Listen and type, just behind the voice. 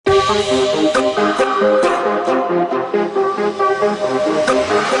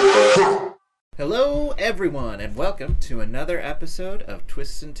Hello, everyone, and welcome to another episode of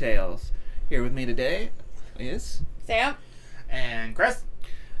Twists and Tales. Here with me today is Sam and Chris,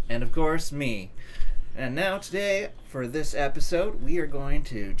 and of course me. And now today, for this episode, we are going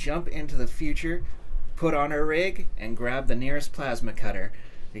to jump into the future, put on our rig, and grab the nearest plasma cutter,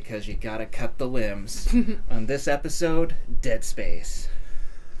 because you gotta cut the limbs. On this episode, Deadspace.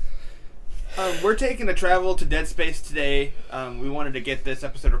 We're taking a travel to Deadspace today. We wanted to get this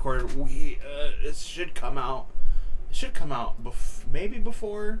episode recorded. It should come out. Maybe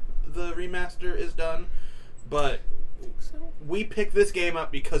before the remaster is done. But we picked this game up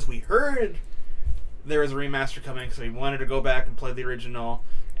because we heard there was a remaster coming, so we wanted to go back and play the original.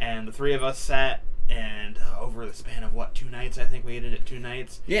 And the three of us sat, and over the span of 2 nights, I think we did it 2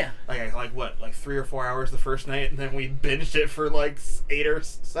 nights. Yeah. Like 3 or 4 hours the first night, and then we binged it for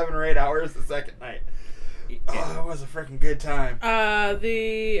 7 or 8 hours the second night. Oh, it was a freaking good time.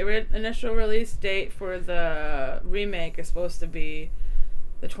 The initial release date for the remake is supposed to be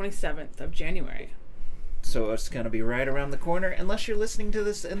the 27th of January. So it's going to be right around the corner, unless you're listening to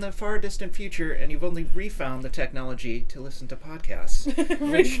this in the far distant future and you've only refound the technology to listen to podcasts.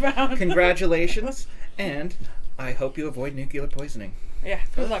 Refound. Congratulations, and I hope you avoid nuclear poisoning. Yeah,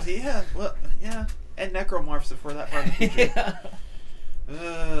 good luck. Yeah, and necromorphs for that part of the future.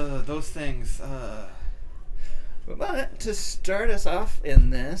 Those things. But to start us off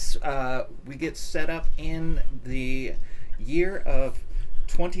in this, we get set up in the year of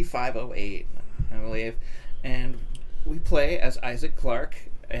 2508. I believe, and we play as Isaac Clarke,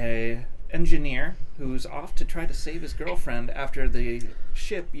 a engineer who's off to try to save his girlfriend after the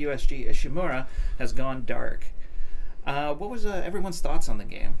ship USG Ishimura has gone dark. What was everyone's thoughts on the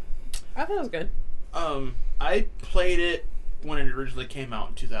game? I thought it was good. I played it when it originally came out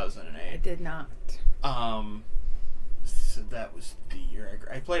in 2008. I did not. So that was the year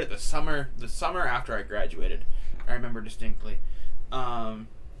I played it the summer after I graduated. I remember distinctly.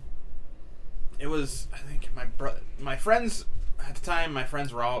 It was, I think, my friends, at the time,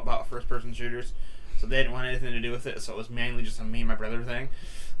 were all about first-person shooters, so they didn't want anything to do with it, so it was mainly just a me and my brother thing.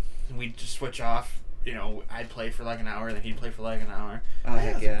 And we'd just switch off, I'd play for an hour, then he'd play for an hour. Oh,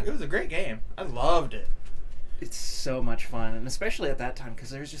 heck yeah. It was a great game. I loved it. It's so much fun, and especially at that time,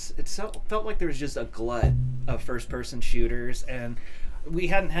 because felt like there was just a glut of first-person shooters, and we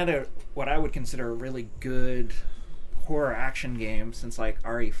hadn't had what I would consider a really good horror action game since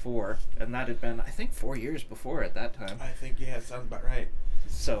RE4, and that had been I think 4 years before at that time. I think it sounds about right.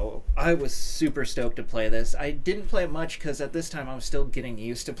 So I was super stoked to play this. I didn't play it much because at this time I was still getting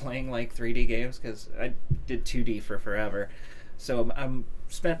used to playing 3D games because I did 2D for forever. So I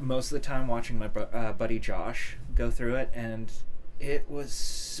spent most of the time watching my buddy Josh go through it, and it was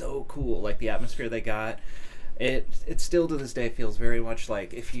so cool. The atmosphere they got, it still to this day feels very much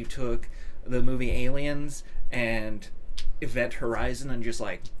like if you took the movie Aliens and Event Horizon and just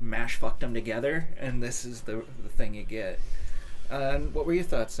mash fucked them together, and this is the thing you get. What were your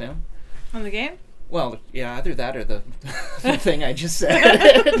thoughts, Sam? On the game? Well, yeah, either that or the thing I just said.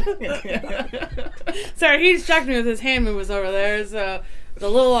 Sorry, he distracted me with his hand movements over there, so it's a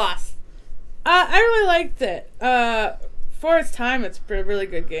little lost. I really liked it. For its time, it's a really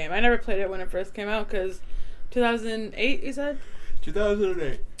good game. I never played it when it first came out, because 2008, you said?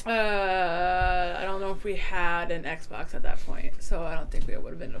 2008. I don't know if we had an Xbox at that point, so I don't think we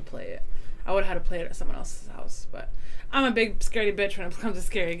would have been able to play it. I would have had to play it at someone else's house, but I'm a big scaredy bitch when it comes to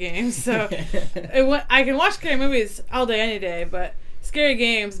scary games, so I can watch scary movies all day, any day, but scary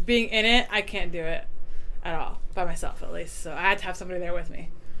games, being in it, I can't do it at all, by myself at least, so I had to have somebody there with me.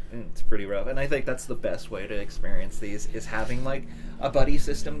 It's pretty rough, and I think that's the best way to experience these, is having a buddy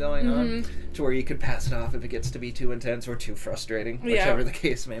system going on, to where you could pass it off if it gets to be too intense or too frustrating, whichever the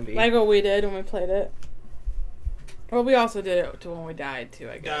case may be. Like what we did when we played it. Well, we also did it to when we died too,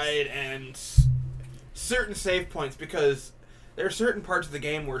 I guess. Died, and certain save points, because there are certain parts of the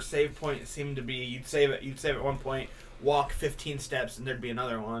game where save points seem to be, you'd save at one point, walk 15 steps, and there'd be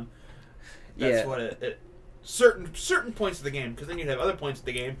another one. That's what it certain points of the game, because then you'd have other points of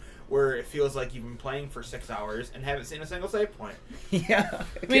the game where it feels like you've been playing for 6 hours and haven't seen a single save point. Yeah,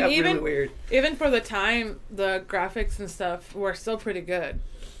 I mean, really weird. Even for the time, the graphics and stuff were still pretty good.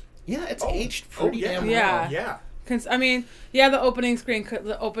 Yeah, it's aged pretty damn well. Yeah. I mean, the opening screen,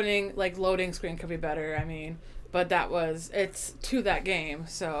 loading screen could be better. I mean, but it's to that game,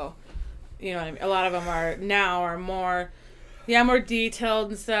 so you know what I mean. A lot of them are more detailed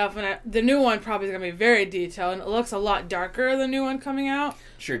and stuff. And the new one probably is gonna be very detailed, and it looks a lot darker. The new one coming out,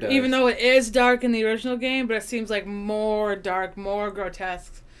 sure does. Even though it is dark in the original game, but it seems like more dark, more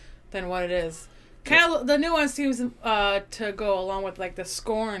grotesque than what it is. Kind of, the new one seems to go along with like the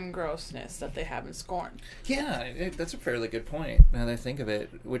Scorn grossness that they have in Scorn. Yeah, that's a fairly good point. Now that I think of it,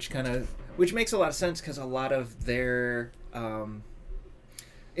 which makes a lot of sense because a lot of their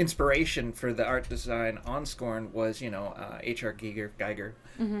inspiration for the art design on Scorn was, H.R. Geiger,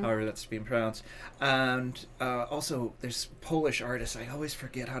 however that's being pronounced, and also there's Polish artist. I always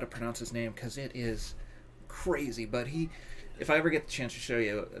forget how to pronounce his name because it is crazy, but if I ever get the chance to show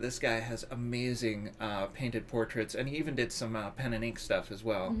you, this guy has amazing painted portraits, and he even did some pen and ink stuff as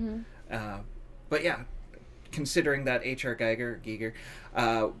well. But yeah, considering that H.R. Geiger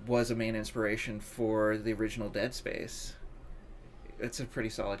was a main inspiration for the original Deadspace, it's a pretty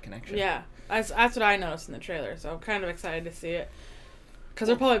solid connection. Yeah, that's what I noticed in the trailer, so I'm kind of excited to see it. Because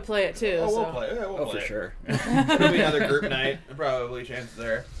we'll probably play it too. We'll play it. Yeah, we'll play for sure. It'll be another group night. Probably chances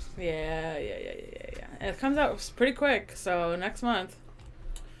there. Yeah. And it comes out pretty quick, so next month.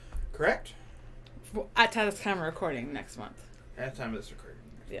 Correct? At time of this camera recording next month. At the time of this recording.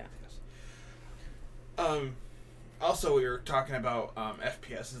 Yeah. Yes. Also, we were talking about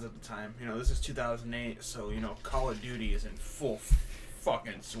FPSs at the time. This is 2008, so, Call of Duty is in full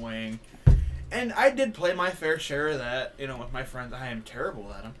fucking swing. And I did play my fair share of that, with my friends. I am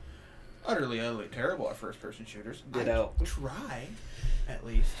terrible at them. Utterly terrible at first-person shooters. Ditto. I try, at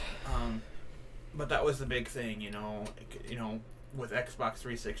least. But that was the big thing, with Xbox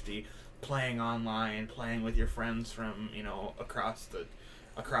 360, playing online, playing with your friends from,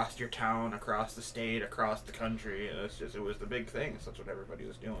 across your town, across the state, across the country. It was the big thing. So that's what everybody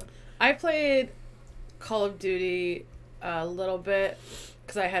was doing. I played Call of Duty a little bit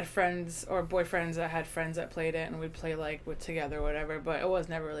because I had friends or boyfriends that had friends that played it, and we'd play together or whatever, but it was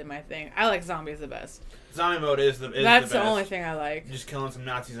never really my thing. I like zombies the best. Zombie mode is the That's best. the only thing I like. Just killing some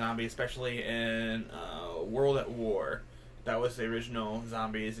Nazi zombies, especially in World at War. That was the original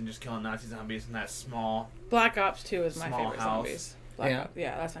zombies, and just killing Nazi zombies in that small... Black Ops 2 is my favorite house. Zombies.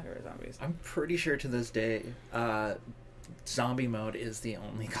 Yeah, that's my favorite zombies. I'm pretty sure to this day, zombie mode is the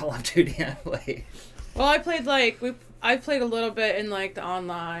only Call of Duty I play. Well, I played I played a little bit in the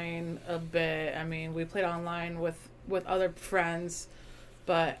online a bit. I mean, we played online with other friends,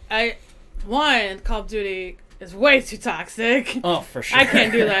 but Call of Duty is way too toxic. Oh, for sure. I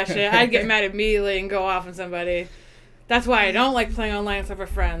can't do that shit. I'd get mad immediately and go off on somebody. That's why I don't like playing online except for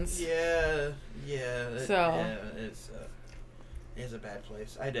friends. Yeah. So it's a bad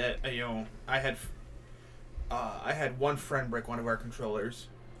place. I had one friend break one of our controllers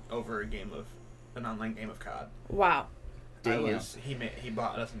over an online game of COD. Wow. He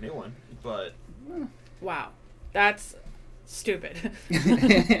bought us a new one, but wow, that's stupid.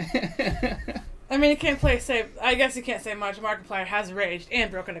 I mean, you can't say. I guess you can't say much. Markiplier has raged and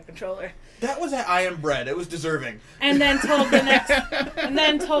broken a controller. That was at I Am Bread. It was deserving. And then told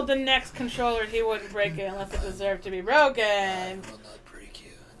the next controller he wouldn't break it unless it deserved to be broken. I will not break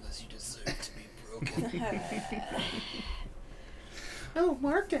you unless you deserve to be broken. Oh,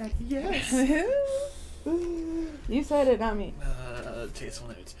 Mark Daddy, yes. You said it, not me. Tasteful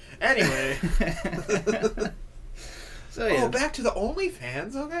nudes. Anyway. So yeah. Oh, back to the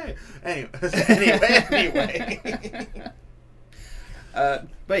OnlyFans? Okay. Anyway.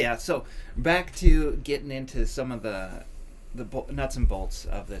 But yeah, so back to getting into some of the nuts and bolts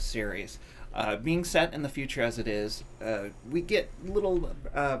of this series. Being set in the future as it is, we get little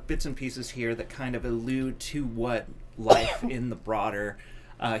bits and pieces here that kind of allude to what life in the broader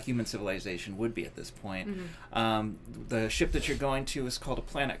human civilization would be at this point. The ship that you're going to is called a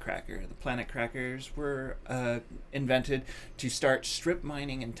planet cracker. The planet crackers were invented to start strip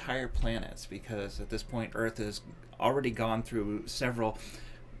mining entire planets because at this point Earth has already gone through several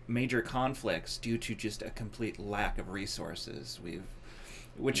major conflicts due to just a complete lack of resources.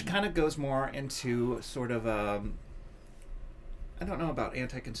 Which kind of goes more into sort of I don't know about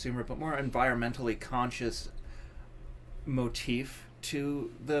anti-consumer, but more environmentally conscious motif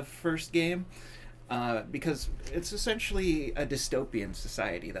to the first game, because it's essentially a dystopian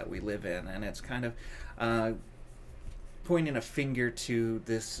society that we live in, and it's kind of pointing a finger to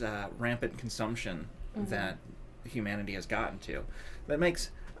this rampant consumption that humanity has gotten to. That makes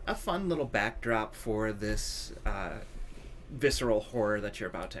a fun little backdrop for this visceral horror that you're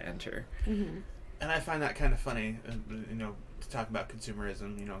about to enter. And I find that kind of funny, to talk about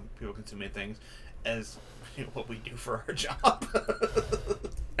consumerism, people consuming things as what we do for our job.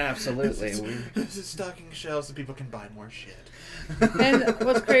 Absolutely. This is stocking shelves so people can buy more shit. And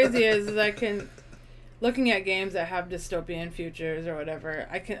what's crazy is looking at games that have dystopian futures or whatever,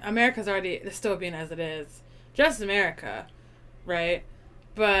 America's already dystopian as it is. Just America, right?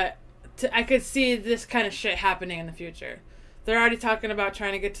 But I could see this kind of shit happening in the future. They're already talking about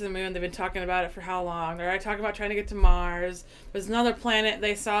trying to get to the moon. They've been talking about it for how long? They're already talking about trying to get to Mars. There's another planet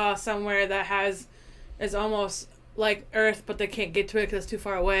they saw somewhere that is almost like Earth, but they can't get to it because it's too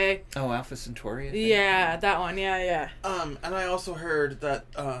far away. Oh, Alpha Centauri. I think. Yeah, that one. Yeah. And I also heard that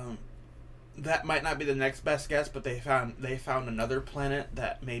that might not be the next best guess, but they found another planet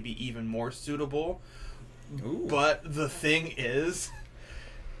that may be even more suitable. Ooh. But the thing is,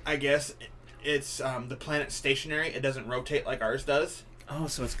 I guess it's the planet's stationary. It doesn't rotate like ours does. Oh,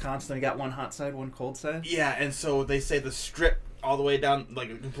 so it's constantly got one hot side, one cold side? Yeah, and so they say the strip all the way down, like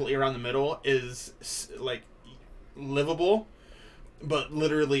completely around the middle, is like livable, but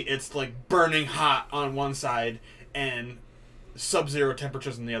literally it's like burning hot on one side and sub-zero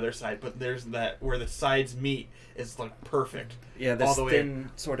temperatures on the other side. But there's that where the sides meet is like perfect. Yeah, this all the way.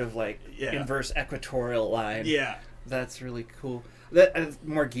 thin sort of like inverse equatorial line. Yeah. That's really cool. That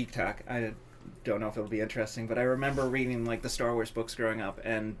more geek talk. I don't know if it'll be interesting, but I remember reading like the Star Wars books growing up,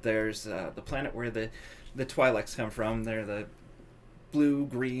 and there's the planet where the Twi'leks come from. They're the blue,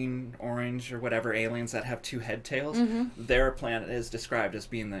 green, orange, or whatever aliens that have two head tails. Mm-hmm. Their planet is described as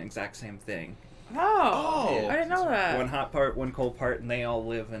being the exact same thing. Oh, I didn't know that. One hot part, one cold part, and they all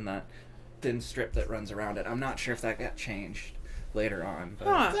live in that thin strip that runs around it. I'm not sure if that got changed later on. But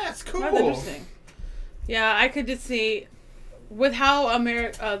Huh. That's cool. That's interesting. Yeah, I could just see with how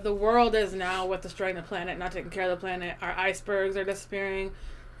the world is now with destroying the planet, not taking care of the planet. Our icebergs are disappearing.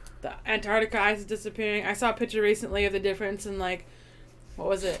 The Antarctica ice is disappearing. I saw a picture recently of the difference in like, what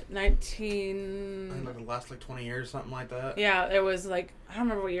was it, I think like the last like 20 years, something like that. Yeah, it was like, I don't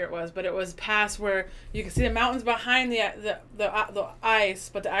remember what year it was, but it was past where you can see the mountains behind the ice,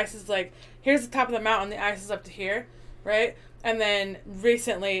 but the ice is like, here's the top of the mountain, the ice is up to here, right? And then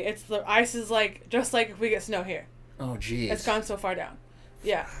recently, the ice is like, just like if we get snow here. oh, geez. It's gone so far down.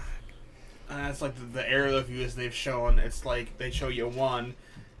 Yeah. It's like the aerial views they've shown. It's like they show you one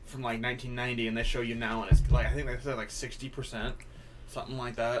from like 1990, and they show you now, and it's like, I think they said like 60%, something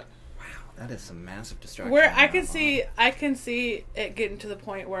like that. Wow, that is some massive destruction. Where I can see it getting to the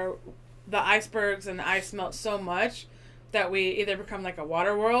point where the icebergs and the ice melt so much that we either become like a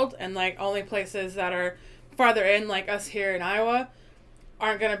water world, and like only places that are farther in, like us here in Iowa,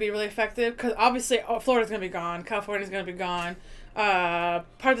 aren't going to be really effective. Because obviously Florida's going to be gone, California's going to be gone,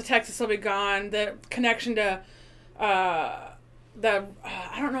 parts of Texas will be gone. The connection to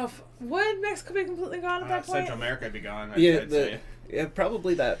I don't know if would Mexico be completely gone at that point. Central America would be gone. Yeah, I'd say. Yeah,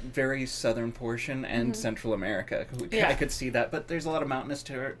 probably that very southern portion and Central America. I could see that, but there's a lot of mountainous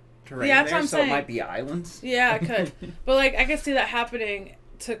terrain Yeah, that's what there, I'm so saying. it might be islands. Yeah, it could. But like, I could see that happening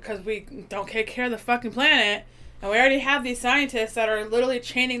because we don't take care of the fucking planet, and we already have these scientists that are literally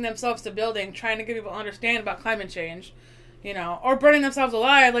chaining themselves to building, trying to get people to understand about climate change, you know, or burning themselves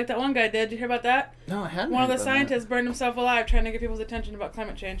alive, like that one guy did. Did you hear about that? No, I hadn't. One of heard the about scientists burned himself alive, trying to get people's attention about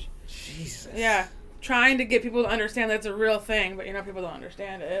climate change. that. Jesus. Yeah, trying to get people to understand that it's a real thing, but you know, people don't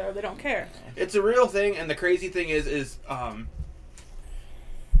understand it or they don't care. It's a real thing, and the crazy thing is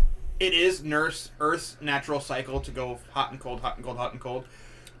it is Earth's natural cycle to go hot and cold, hot and cold, hot and cold.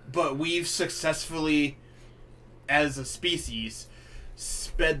 But we've successfully, as a species,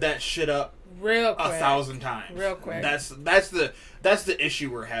 sped that shit up Real quick. 1,000 times. Real quick. That's the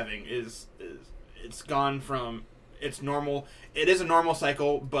issue we're having. Is it's gone from it's normal. It is a normal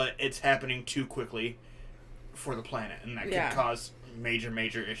cycle, but it's happening too quickly for the planet, and that could cause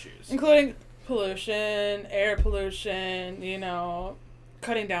major issues. Including pollution, air pollution, you know,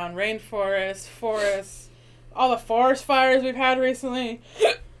 cutting down rainforests, forests, all the forest fires we've had recently.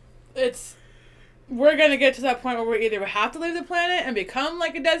 We're going to get to that point where we either have to leave the planet and become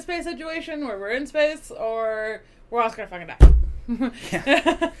like a Deadspace situation where we're in space, or we're all just going to fucking die.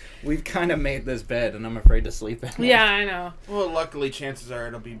 Yeah. We've kind of made this bed, and I'm afraid to sleep in it. Yeah, I know. Well, luckily, chances are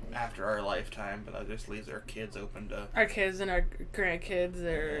it'll be after our lifetime, but that just leaves our kids open to... Our kids and our grandkids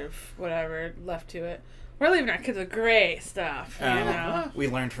or whatever left to it. We're leaving our kids with great stuff, you know. We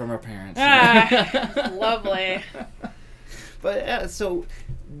learned from our parents. Lovely. But so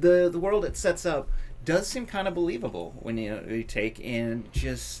the world it sets up does seem kind of believable when you take in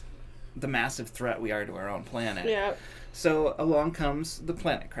just the massive threat we are to our own planet. Yeah. So along comes the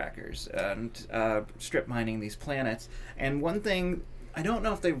planet crackers and strip mining these planets. And one thing, I don't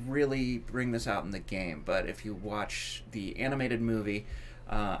know if they really bring this out in the game, but if you watch the animated movie,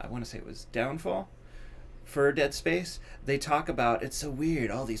 I want to say it was Downfall for Deadspace, they talk about, it's so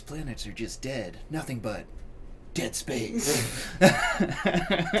weird, all these planets are just dead. Nothing but dead space.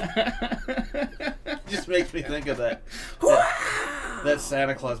 Just makes me think of that. that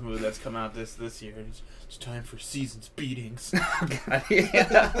Santa Claus movie that's come out this year. It's time for season's beatings. God,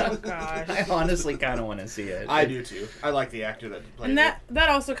 yeah. Oh gosh. I honestly kind of want to see it. I do too. I like the actor that plays And it. that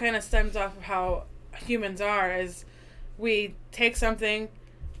also kind of stems off of how humans are, is we take something,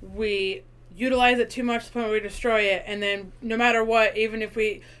 we utilize it too much to the point where we destroy it, and then no matter what, even if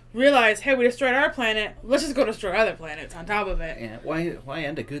we realize, hey, we destroyed our planet, let's just go destroy other planets on top of it. Yeah, why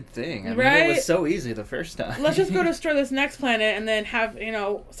end a good thing? I mean, Right? it was so easy the first time. Let's just go destroy this next planet and then have,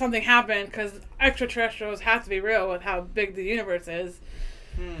 something happen, because extraterrestrials have to be real with how big the universe is.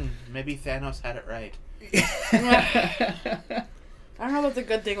 Maybe Thanos had it right. I don't know if that's a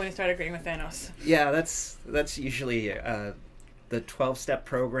good thing when you start agreeing with Thanos. Yeah, that's usually the 12-step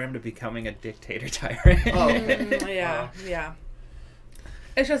program to becoming a dictator tyrant. Oh. Yeah, yeah.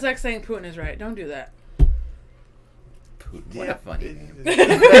 It's just like saying Putin is right. Don't do that. Putin, what a funny name.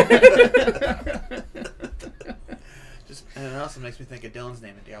 And it also makes me think of Dylan's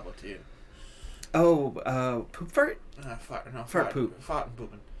name in Diablo 2. Oh, poop fart? Fart poop. Fart and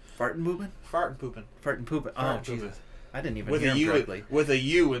pooping. Fart and pooping? Fart and pooping. Fart and pooping. Oh, Fart and Jesus. pooping. I didn't even With hear a him U, correctly. with a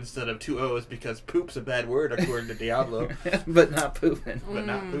U instead of 2 O's, because poop's a bad word according to Diablo. But not pooping. But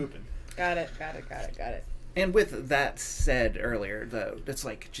not pooping. Got it. And with that said earlier, though, it's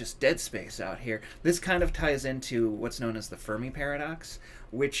like just dead space out here. This kind of ties into what's known as the Fermi paradox,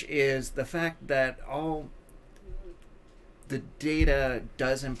 which is the fact that all the data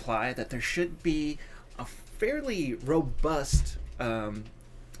does imply that there should be a fairly robust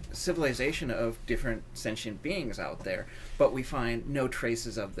civilization of different sentient beings out there, but we find no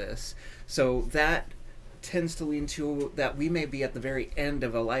traces of this. So that tends to lean to that we may be at the very end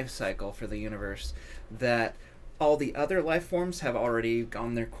of a life cycle for the universe, that all the other life forms have already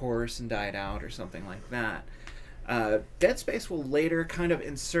gone their course and died out or something like that. Deadspace will later kind of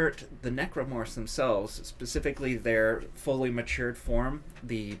insert the necromorphs themselves, specifically their fully matured form,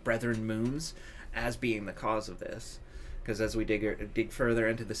 the Brethren Moons, as being the cause of this. Because as we dig further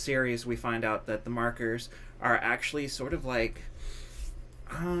into the series, we find out that the markers are actually sort of like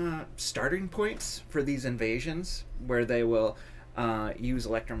starting points for these invasions, where they will use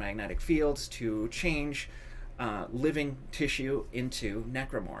electromagnetic fields to change living tissue into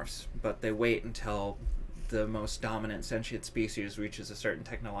necromorphs, but they wait until the most dominant sentient species reaches a certain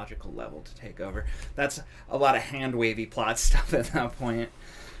technological level to take over. That's a lot of hand-wavy plot stuff at that point.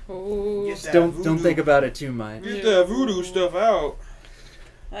 Ooh. Don't think about it too much. Get that voodoo stuff out.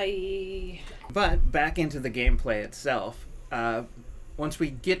 But back into the gameplay itself. Once we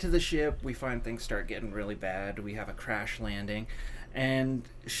get to the ship, we find things start getting really bad. We have a crash landing. And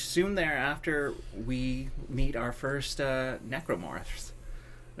soon thereafter, we meet our first necromorphs.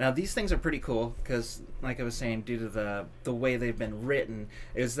 Now, these things are pretty cool because, like I was saying, due to the way they've been written,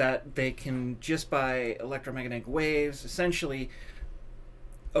 is that they can, just by electromagnetic waves, essentially,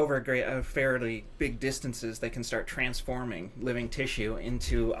 over fairly big distances, they can start transforming living tissue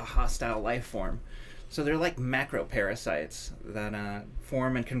into a hostile life form. So they're like macro parasites that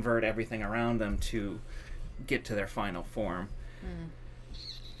form and convert everything around them to get to their final form.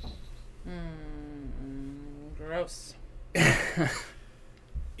 Gross.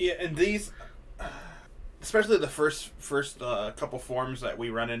 Yeah, and these, especially the first couple forms that we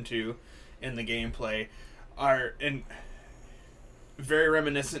run into in the gameplay, are very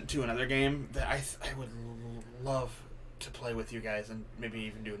reminiscent to another game that I would love to play with you guys and maybe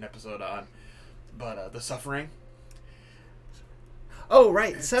even do an episode on. But The Suffering. Oh,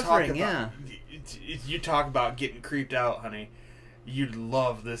 right, Suffering, yeah. You talk about getting creeped out, honey. You'd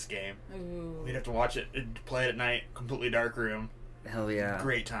love this game. Ooh. We'd have to watch it, play it at night, completely dark room. Hell yeah.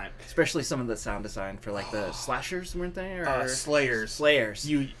 Great time. Especially some of the sound design for like the slashers, weren't they? Or Slayers.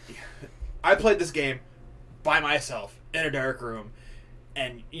 Slayers. I played this game by myself in a dark room,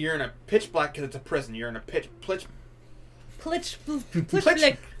 and you're in a pitch black, because it's a prison. You're in a pitch black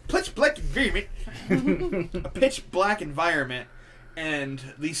environment, a pitch black environment, and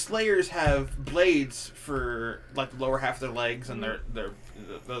these Slayers have blades for like the lower half of their legs and the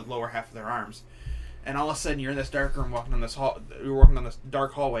lower half of their arms. And all of a sudden, you're in this dark room, walking on this you're walking on this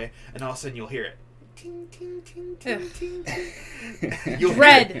dark hallway, and all of a sudden, you'll hear it. Ting, ting, ting, ting, ting, ting. You'll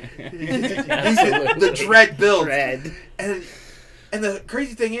Dread. The dread builds. Dread. And the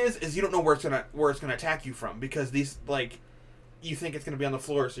crazy thing is you don't know where it's gonna attack you from, because these, like, you think it's gonna be on the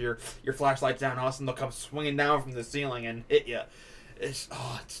floor, so your flashlight's down, all of a sudden they'll come swinging down from the ceiling and hit you. It's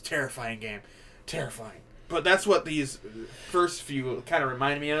a terrifying game, terrifying. But that's what these first few kind of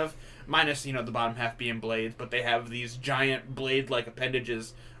remind me of. Minus, the bottom half being blades, but they have these giant blade-like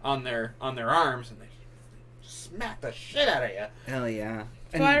appendages on their arms, and they smack the shit out of you. Hell yeah.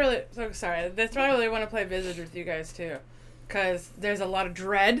 That's why I really want to play Visage with you guys too, because there's a lot of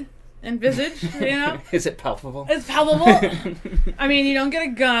dread envisaged, you know? Is it palpable? It's palpable. I mean, you don't get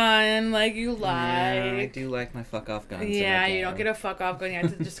a gun like you like. Yeah, I do like my fuck off guns. Yeah, you don't get a fuck off gun. You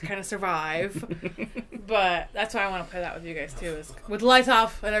have to just kind of survive. But that's why I want to play that with you guys too, is with lights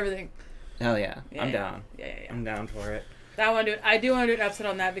off and everything. Hell yeah, Yeah, I'm down. Yeah. I'm down for it. I do want to do an episode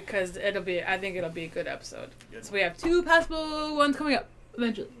on that because I think it'll be a good episode. Good. So we have 2 possible ones coming up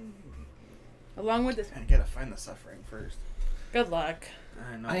eventually, along with this one. I gotta find the suffering first. Good luck.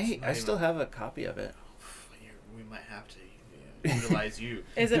 I know. I still have a copy of it. We might have to utilize you.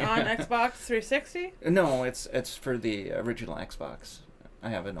 Is it on Xbox 360? No, it's for the original Xbox. I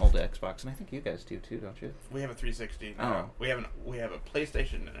have an old Xbox, and I think you guys do too, don't you? We have a 360. Oh. We have a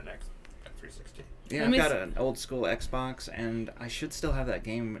PlayStation and an Xbox 360. Yeah, I've got an old school Xbox, and I should still have that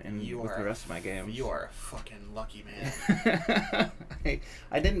game with the rest of my games. You are a fucking lucky man.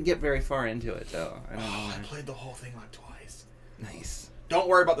 I didn't get very far into it, though. I don't know. I played the whole thing like twice. Nice. Don't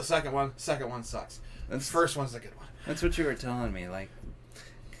worry about the second one. Second one sucks. The first one's the good one. That's what you were telling me, like,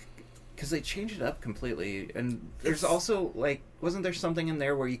 because they changed it up completely, and there's also, like, wasn't there something in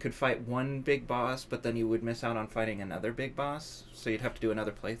there where you could fight one big boss, but then you would miss out on fighting another big boss, so you'd have to do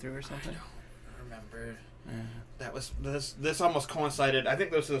another playthrough or something? I don't remember. That was this almost coincided. I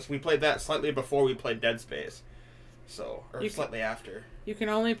think we played that slightly before we played Deadspace, or slightly after. You can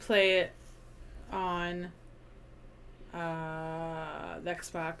only play it on the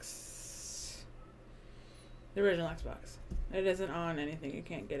Xbox, the original Xbox. It isn't on anything. You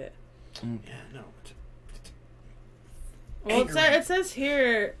can't get it. Mm. Yeah, no. Well, it says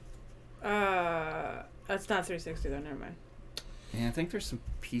here, that's not 360 though. Never mind. Yeah, I think there's some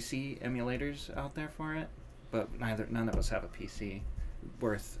PC emulators out there for it, but none of us have a PC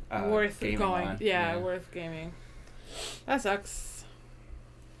worth gaming going. on. Yeah, worth gaming. That sucks.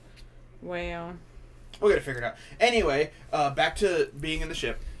 Wow. We'll get it figured out. Anyway, back to being in the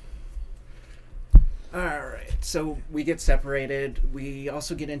ship. Alright, so we get separated. We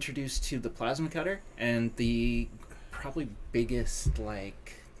also get introduced to the plasma cutter and the probably biggest,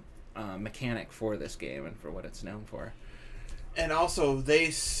 mechanic for this game and for what it's known for. And also, they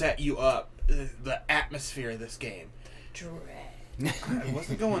set you up, the atmosphere of this game. Dread. I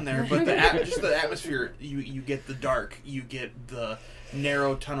wasn't going there, but just the atmosphere, you get the dark, you get the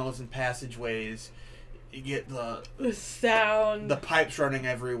narrow tunnels and passageways, you get the sound, the pipes running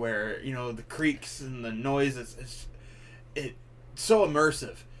everywhere, the creaks and the noises. It's so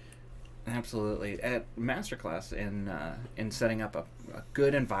immersive. Absolutely. At Masterclass in setting up a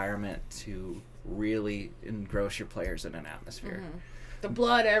good environment to really engross your players in an atmosphere. Mm-hmm. The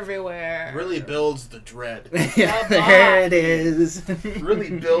blood everywhere. Really builds the dread. Yeah, there it is. Really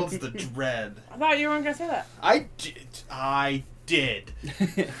builds the dread. I thought you weren't going to say that. I did.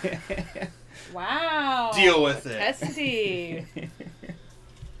 Wow. Deal with it. Testy.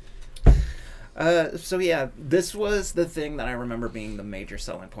 So yeah, this was the thing that I remember being the major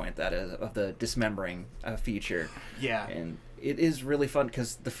selling point, that is, of the dismembering feature. Yeah. And it is really fun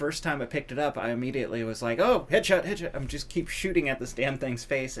because the first time I picked it up, I immediately was like, oh, headshot. I'm just keep shooting at this damn thing's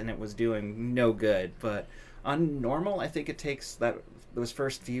face, and it was doing no good. But on normal, I think it takes those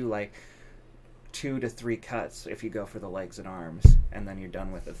first few, 2 to 3 cuts if you go for the legs and arms, and then you're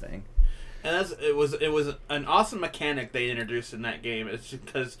done with the thing. And it was an awesome mechanic they introduced in that game. It's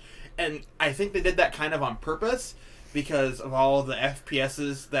because, and I think they did that kind of on purpose because of all the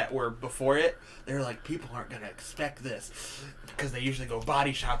FPSs that were before it. They were like, people aren't going to expect this because they usually go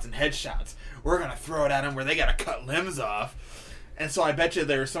body shots and headshots. We're going to throw it at them where they got to cut limbs off. And so I bet you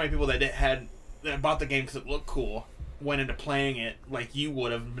there were so many people that bought the game because it looked cool, went into playing it like you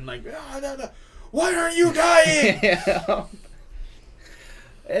would have been like, no. Why aren't you dying? Yeah.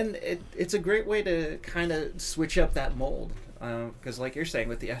 And it's a great way to kind of switch up that mold. Because like you're saying,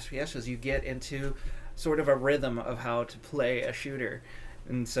 with the SPSs, you get into sort of a rhythm of how to play a shooter.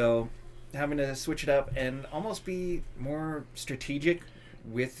 And so having to switch it up and almost be more strategic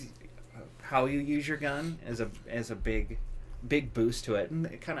with how you use your gun is a big boost to it. And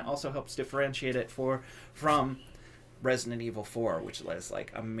it kind of also helps differentiate it from Resident Evil 4, which was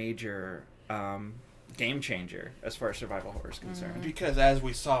a major game changer as far as survival horror is concerned. Because as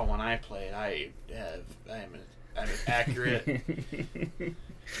we saw when I played, I am as accurate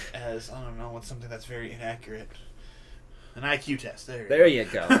as, I don't know, what's something that's very inaccurate. An IQ test. There you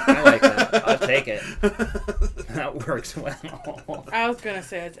go. I like that. I'll take it. That works well. I was going to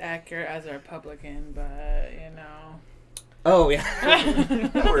say it's accurate as a Republican, but, Oh, yeah.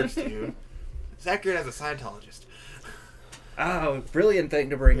 That works too. It's accurate as a Scientologist. Oh, brilliant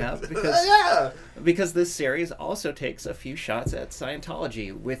thing to bring up because Yeah. because this series also takes a few shots at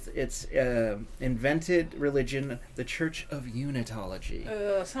Scientology with its invented religion, the Church of Unitology.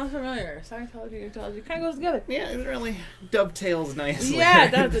 Sounds familiar. Scientology, Unitology kind of goes together. Yeah, it really dovetails nicely. Yeah,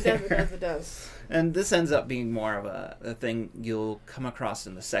 it does. And this ends up being more of a thing you'll come across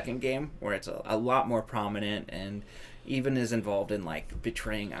in the second game, where it's a lot more prominent and even is involved in like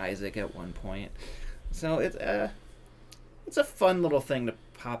betraying Isaac at one point. So it's a fun little thing to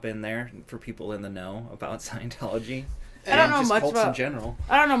pop in there for people in the know about Scientology. I don't know just much cults about in general.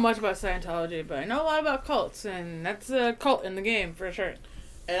 I don't know much about Scientology, but I know a lot about cults, and that's a cult in the game for sure.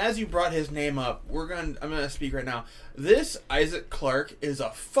 And as you brought his name up, I'm gonna speak right now. This Isaac Clarke is a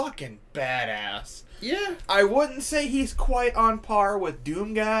fucking badass. Yeah. I wouldn't say he's quite on par with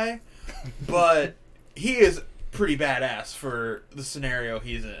Doom Guy, but he is pretty badass for the scenario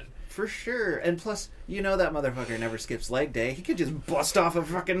he's in. For sure. And plus, you know that motherfucker never skips leg day. He could just bust off a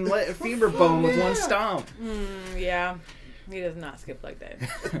fucking femur bone with one stomp. Yeah, he does not skip like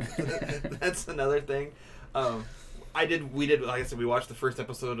that. That's another thing. We did, like I said, we watched the first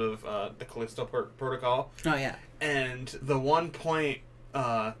episode of the Callisto Protocol. Oh, yeah. And the one point,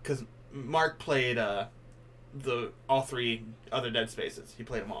 because Mark played all 3 other Dead Spaces. He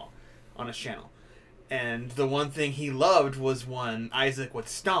played them all on his channel. And the one thing he loved was when Isaac would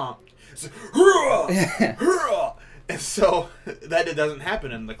stomp. So, hurrah! And so that doesn't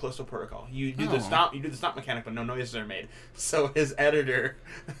happen in the Callisto Protocol. You do the stomp mechanic, but no noises are made. So his editor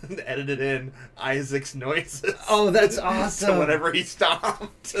edited in Isaac's noises. Oh, that's awesome. So whenever he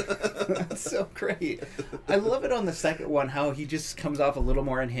stomped. That's so great. I love it on the second one how he just comes off a little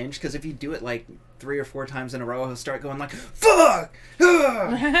more unhinged, because if you do it like 3 or 4 times in a row, he'll start going like, fuck!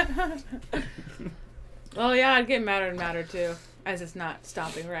 Well, yeah, I'd get madder and madder too, as it's not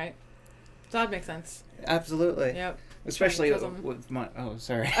stomping right. So that makes sense. Absolutely. Yep. Especially Trying to kill with my... Oh,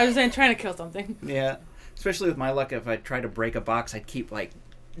 sorry. I was saying trying to kill something. Yeah. Especially with my luck, if I try to break a box, I'd keep, like,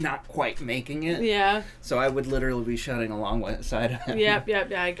 not quite making it. Yeah. So I would literally be shutting alongside of him. Yep,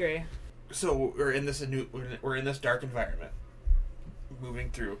 I agree. So we're in this dark environment. Moving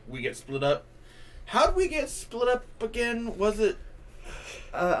through. We get split up. How did we get split up again? Was it...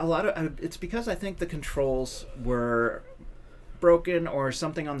 a lot of... it's because I think the controls were broken, or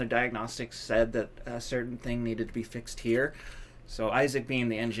something on the diagnostics said that a certain thing needed to be fixed here. So Isaac, being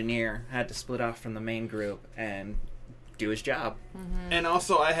the engineer, had to split off from the main group and do his job. Mm-hmm. And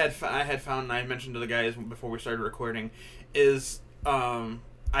also, I had found, and I mentioned to the guys before we started recording, is I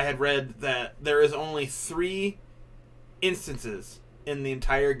had read that there is only 3 instances in the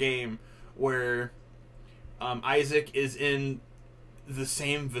entire game where Isaac is in the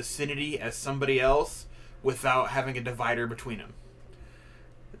same vicinity as somebody else without having a divider between them.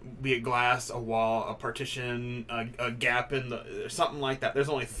 Be it glass, a wall, a partition, a gap in the... something like that. There's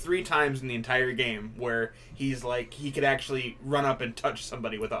only 3 times in the entire game where he's like... he could actually run up and touch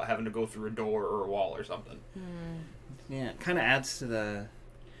somebody without having to go through a door or a wall or something. Yeah, it kind of adds to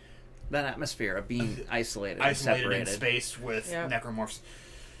that atmosphere of being isolated and Isolated separated. in space with necromorphs.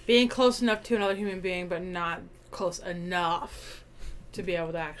 Being close enough to another human being, but not close enough to be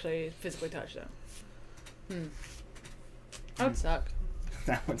able to actually physically touch them. That would suck.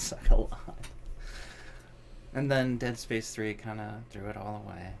 That would suck a lot. And then Dead Space 3 kind of threw it all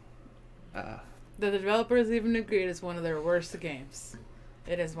away. The developers even agreed it's one of their worst games.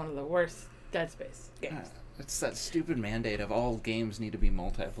 It is one of the worst Dead Space games. It's that stupid mandate of all games need to be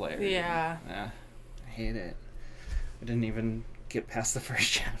multiplayer. Yeah. I hate it. I didn't even get past the first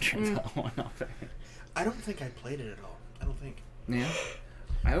chapter of that one of it. I don't think I played it at all. I don't think. Yeah.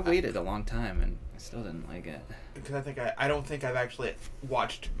 I waited a long time and I still didn't like it. Because I don't think I've actually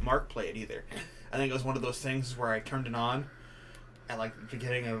watched Mark play it either. I think it was one of those things where I turned it on at like the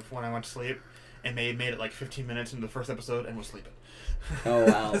beginning of when I went to sleep and made it like 15 minutes into the first episode and was sleeping. Oh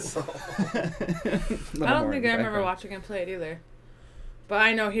wow. I don't think I remember watching him play it either. But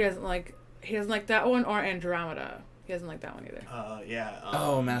I know he doesn't like that one or Andromeda. He doesn't like that one either.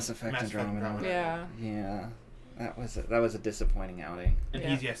 Yeah. Mass Effect Andromeda. Yeah. Yeah. That was a disappointing outing. And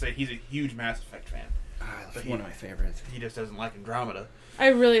he's a huge Mass Effect fan. That's one of my favorites. He just doesn't like Andromeda. I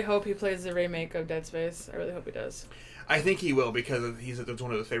really hope he plays the remake of Dead Space. I really hope he does. I think he will because it's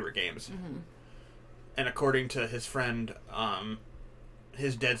one of his favorite games. Mm-hmm. And according to his friend,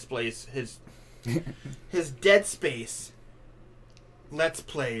 his Dead Space, his Dead Space Let's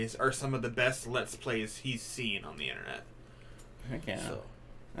Plays are some of the best Let's Plays he's seen on the internet. Heck yeah. So,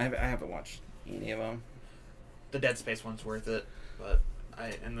 I haven't watched any of them. The Dead Space one's worth it, but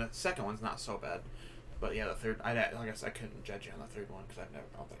and the second one's not so bad. But yeah, the third, like I said, I couldn't judge you on the third one because I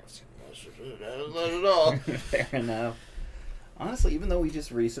don't think I've seen much of it at all. Fair enough. honestly, even though we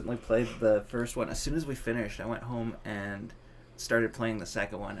just recently played the first one, as soon as we finished, I went home and started playing the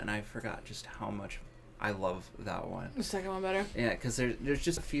second one, and I forgot just how much I love that one. The second one better? Yeah, because there's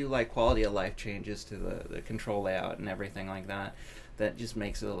just a few like quality of life changes to the control layout and everything like that just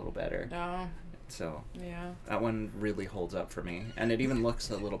makes it a little better. Oh. So Yeah. that one really holds up for me, and it even looks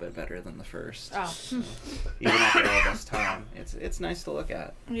a little bit better than the first. Oh. So, even after all this time, it's nice to look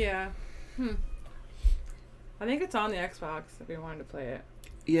at. Yeah. I think it's on the Xbox if you wanted to play it.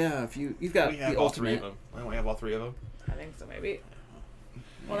 Yeah, if you've got We have the all three ultimate. of them. Don't we have all three of them? I think so, maybe.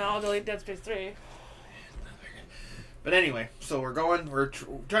 Well, now I'll delete Deadspace 3. But anyway, so we're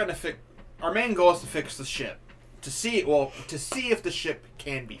trying to fix. Our main goal is to fix the ship, to see if the ship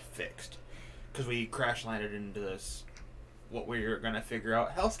can be fixed, because we crash landed into this, what we're gonna figure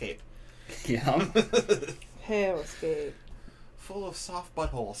out, hellscape. Yeah. Hellscape. Full of soft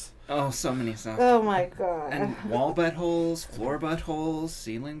buttholes. Oh, so many soft. Oh my god. And wall buttholes, floor buttholes,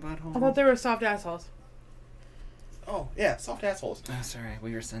 ceiling buttholes. I thought they were soft assholes. Oh yeah, soft assholes. Oh, sorry,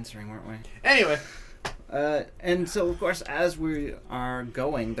 we were censoring, weren't we? Anyway. And so, of course, as we are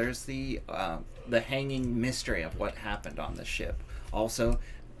going, there's the hanging mystery of what happened on the ship. Also,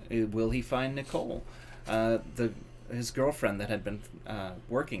 will he find Nicole, his girlfriend that had been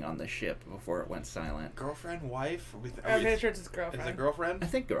working on the ship before it went silent? Girlfriend, wife? I'm pretty sure it's his girlfriend. Is it girlfriend? I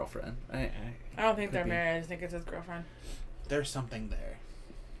think girlfriend. I don't think they're be. married. I just think it's his girlfriend. There's something there.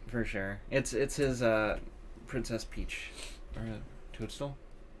 For sure. It's his Princess Peach or Toadstool.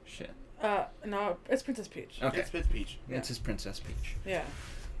 Shit. No, it's Princess Peach. Okay. It's Peach. Yeah. It's his Princess Peach. Yeah.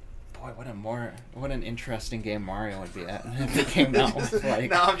 Boy, what an interesting game Mario would be at if it came out with,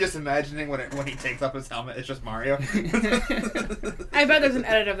 like. Now I'm just imagining when he takes off his helmet, it's just Mario. I bet there's an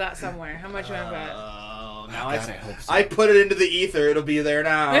edit of that somewhere. How much you want to bet? Oh, now I hope so. I put it into the ether. It'll be there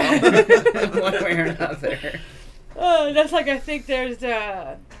now. One way or another. Oh, that's like I think there's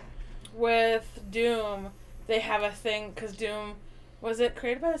with Doom, they have a thing because Doom was it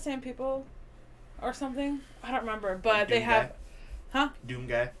created by the same people or something? I don't remember, but Doom they have, guy? huh? Doom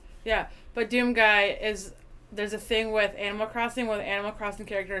guy. Yeah, but Doom Guy there's a thing with Animal Crossing where the Animal Crossing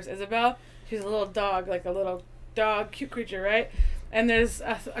character is Isabelle. She's a little dog, like a little dog, cute creature, right? And there's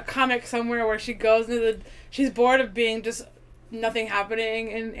a comic somewhere where she goes into she's bored of being just nothing happening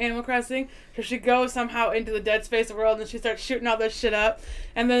in Animal Crossing, so she goes somehow into the Deadspace world and she starts shooting all this shit up.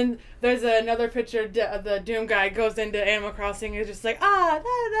 And then there's another picture of the Doom Guy goes into Animal Crossing and is just like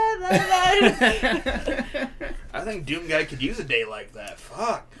I think Doom guy could use a day like that.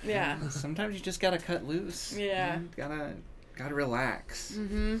 Fuck. Yeah. Sometimes you just gotta cut loose. Yeah. You gotta relax.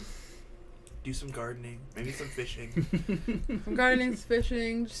 Mm-hmm. Do some gardening, maybe some fishing. Some gardening,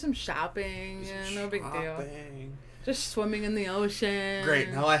 fishing, just some shopping. Some Yeah, no big deal. shopping. Just swimming in the ocean. Great.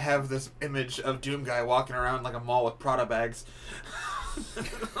 Now I have this image of Doom guy walking around like a mall with Prada bags.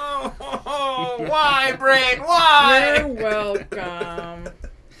 Why, brain? Why? You're welcome.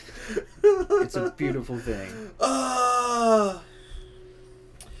 It's a beautiful thing.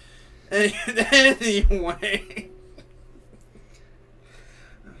 Anyway.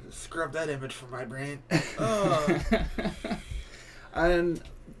 Scrub that image from my brain. And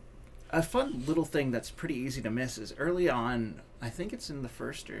a fun little thing that's pretty easy to miss is early on, I think it's in the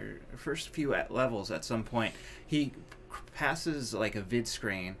first few levels at some point, he passes like a vid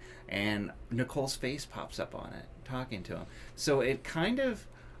screen and Nicole's face pops up on it talking to him. So it kind of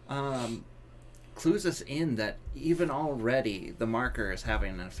clues us in that even already the marker is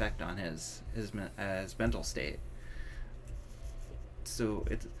having an effect on his mental state. So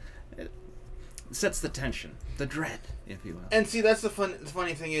it sets the tension, the dread, if you will. And see, that's the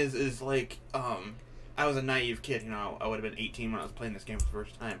funny thing is like, I was a naive kid, I would have been 18 when I was playing this game for the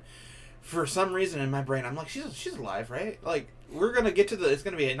first time. For some reason in my brain, I'm like, she's alive, right? Like, we're gonna get to it's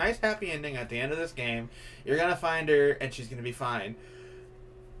gonna be a nice happy ending at the end of this game. You're gonna find her, and she's gonna be fine.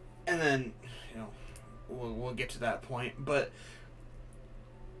 And then, we'll get to that point. But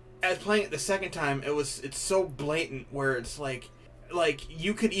as playing it the second time, it's so blatant where it's like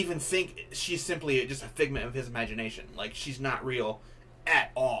you could even think she's simply just a figment of his imagination. Like, she's not real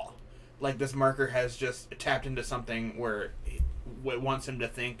at all. Like, this marker has just tapped into something where it wants him to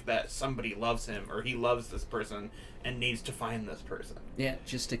think that somebody loves him, or he loves this person and needs to find this person. Yeah,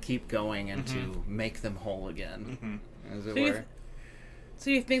 just to keep going and to make them whole again, as it were.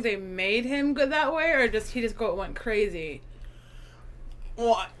 So you think they made him go that way, or he went crazy?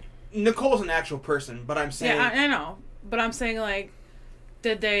 Well, Nicole's an actual person, but I'm saying... Yeah, I know. But I'm saying, like,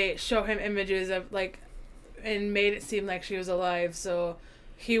 did they show him images of, like, and made it seem like she was alive, so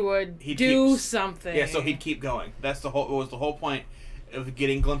he'd do something? Yeah, so he'd keep going. It was the whole point of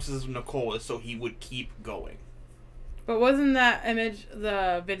getting glimpses of Nicole, is so he would keep going. But wasn't that image,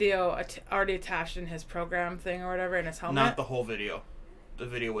 the video, already attached in his program thing or whatever in his helmet? Not the whole video. The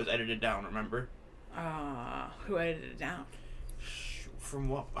video was edited down, remember? Who edited it down? From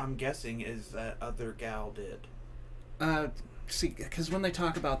what I'm guessing is that other gal did. See, because when they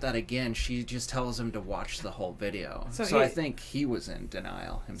talk about that again, she just tells him to watch the whole video. So I think he was in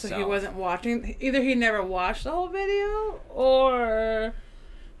denial himself. So he wasn't watching. Either he never watched the whole video, or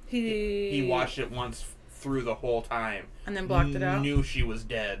he watched it once through the whole time and then blocked it out. Knew she was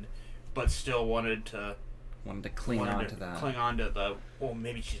dead, but still wanted to cling on to that. Cling on to the. Well,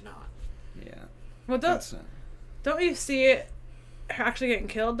 maybe she's not. Yeah. Well, don't you see it actually getting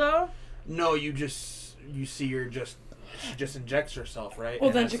killed though? No, you see her just. She just injects herself, right? Well,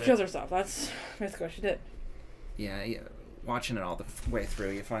 then she kills herself. That's basically what she did. Yeah. Watching it all the way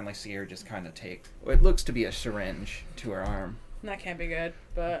through, you finally see her just kind of take what looks to be a syringe to her arm. That can't be good,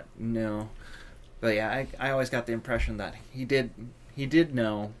 but... No. But yeah, I always got the impression that he did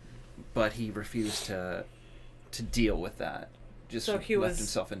know, but he refused to deal with that. Just so he left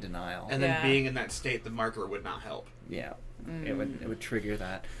himself in denial. And then being in that state, the marker would not help. Yeah. It would trigger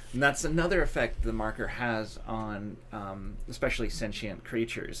that. And that's another effect the marker has on especially sentient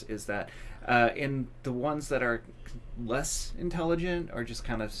creatures, is that in the ones that are less intelligent or just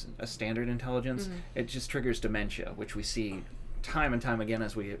kind of a standard intelligence, it just triggers dementia, which we see time and time again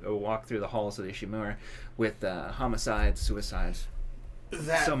as we walk through the halls of the Ishimura with homicides, suicides,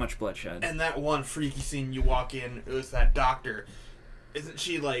 so much bloodshed. And that one freaky scene you walk in, it was that doctor. Isn't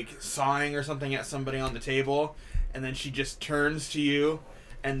she like sawing or something at somebody on the table? And then she just turns to you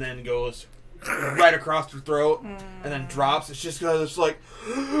and then goes right across her throat and then drops. It's just because it's like,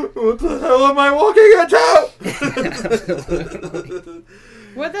 what the hell am I walking into?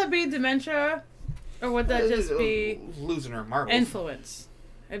 Would that be dementia? Or would that just be... losing her marbles. Influence.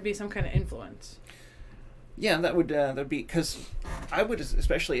 It'd be some kind of influence. Yeah, that would be... Because I would,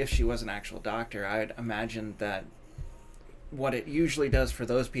 especially if she was an actual doctor, I'd imagine that what it usually does for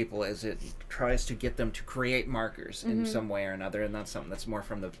those people is it tries to get them to create markers in some way or another, and that's something that's more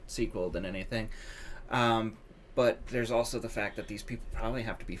from the sequel than anything. But there's also the fact that these people probably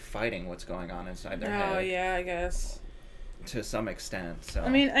have to be fighting what's going on inside their head. Oh, yeah, I guess. To some extent, so... I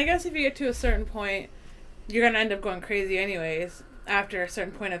mean, I guess if you get to a certain point, you're going to end up going crazy anyways, after a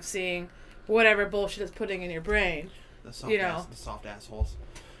certain point of seeing whatever bullshit is putting in your brain. The soft assholes.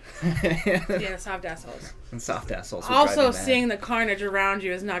 Yeah, soft assholes. And soft assholes. Also, seeing the carnage around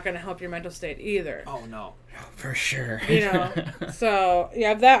you is not going to help your mental state either. Oh, no. For sure. You know, so you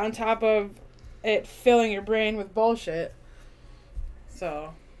have that on top of it filling your brain with bullshit.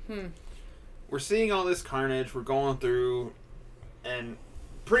 So, We're seeing all this carnage. We're going through, and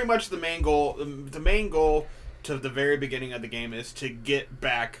pretty much the main goal to the very beginning of the game is to get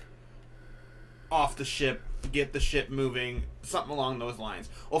back off the ship, get the ship moving, something along those lines.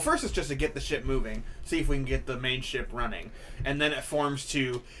 Well, first it's just to get the ship moving, see if we can get the main ship running, and then it forms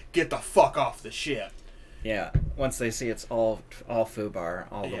to get the fuck off the ship. Yeah, once they see it's all foobar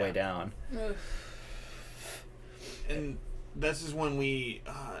all the way down. And this is when we,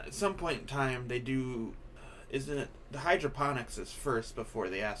 at some point in time, they do, isn't it, the hydroponics is first before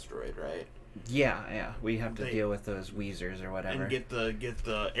the asteroid, right? Yeah, we have to deal with those wheezers or whatever. And get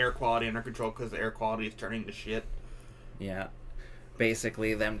the air quality under control because the air quality is turning to shit. Yeah.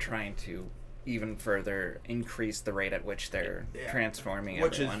 Basically them trying to even further increase the rate at which they're transforming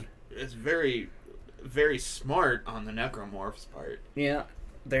everyone. Which is very, very smart on the necromorphs' part. Yeah.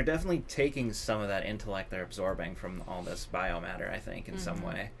 They're definitely taking some of that intellect they're absorbing from all this biomatter, I think, in some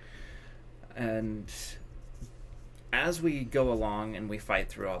way. And as we go along and we fight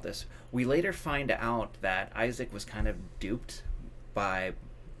through all this, we later find out that Isaac was kind of duped by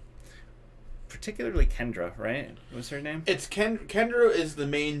particularly Kendra, right? What's her name? It's Kendra is the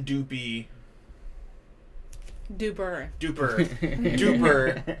main duper.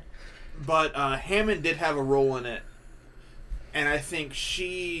 But Hammond did have a role in it. And I think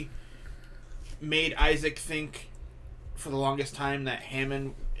she made Isaac think for the longest time that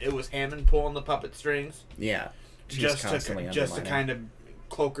it was Hammond pulling the puppet strings. Yeah. Just to kind of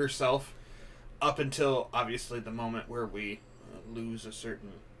cloak herself up until obviously the moment where we lose a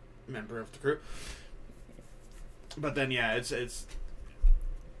certain member of the crew. But then it's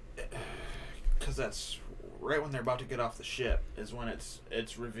because that's right when they're about to get off the ship is when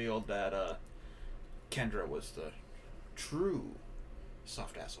it's revealed that Kendra was the true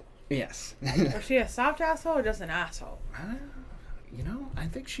soft asshole. Yes. Was she a soft asshole or just an asshole? I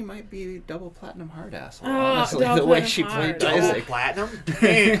think she might be double platinum hard asshole. Oh, honestly, the way she played Isaac. Platinum?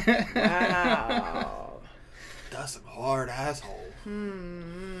 Damn. Wow. That's some hard asshole.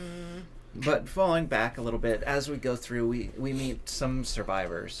 But falling back a little bit, as we go through, we meet some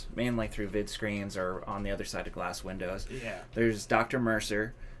survivors, mainly through vid screens or on the other side of glass windows. Yeah. There's Dr.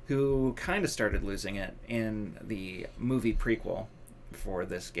 Mercer, who kind of started losing it in the movie prequel for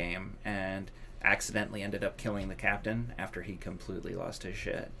this game, and accidentally ended up killing the captain after he completely lost his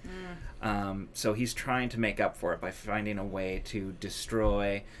shit. So he's trying to make up for it by finding a way to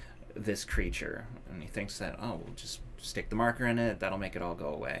destroy this creature. And he thinks that, we'll just stick the marker in it, that'll make it all go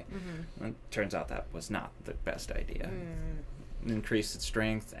away. And it turns out that was not the best idea. Increased its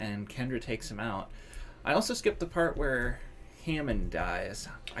strength, and Kendra takes him out. I also skipped the part where Hammond dies.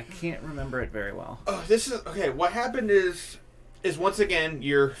 I can't remember it very well. Oh, this is... Okay, what happened is once again,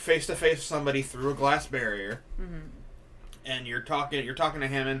 you're face-to-face with somebody through a glass barrier, and you're talking to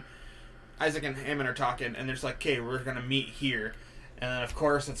Hammond. Isaac and Hammond are talking, and there's like, okay, we're going to meet here. And then, of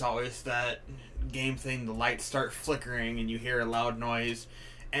course, it's always that game thing, the lights start flickering, and you hear a loud noise.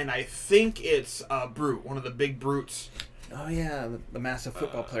 And I think it's a brute, one of the big brutes. Oh, yeah, the massive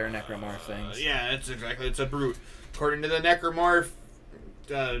football player necromorph things. Yeah, it's a brute. According to the necromorph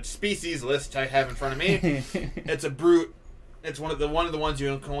species list I have in front of me, it's a brute. It's one of the ones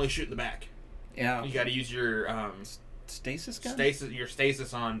you can only shoot in the back. Yeah. You got to use your stasis gun?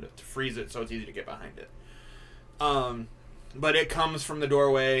 Stasis on to freeze it, so it's easy to get behind it. But it comes from the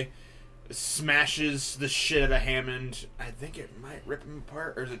doorway, smashes the shit out of Hammond. I think it might rip him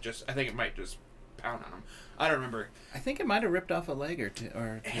apart, or is it just... I think it might just pound on him. I don't remember. I think it might have ripped off a leg or two.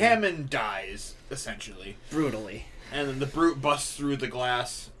 Hammond dies, essentially. Brutally. And then the brute busts through the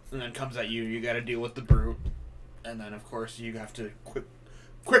glass, and then comes at you. You got to deal with the brute. And then, of course, you have to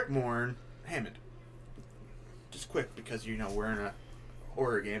quick mourn Hammond. Just quick, because, we're in a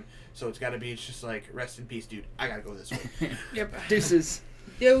horror game. So it's got to be, it's just like, rest in peace, dude. I got to go this way. Yep. Deuces.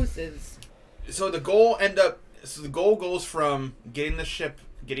 So the goal goes from getting the ship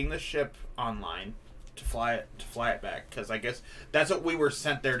online to fly it back, because I guess that's what we were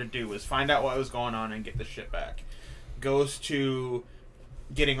sent there to do, was find out what was going on and get the ship back. Goes to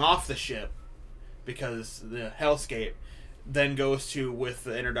getting off the ship, because the hellscape, then goes to with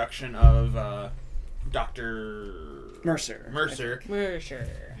the introduction of Dr. Mercer.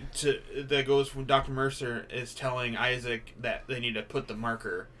 That goes when Dr. Mercer is telling Isaac that they need to put the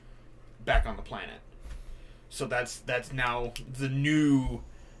marker back on the planet. So that's now the new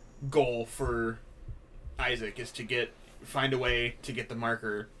goal for Isaac, is to find a way to get the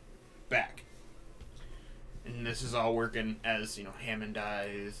marker back. And this is all working as, Hammond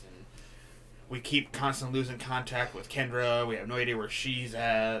dies, and we keep constantly losing contact with Kendra. We have no idea where she's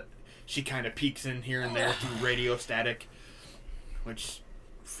at. She kind of peeks in here and there through radio static, which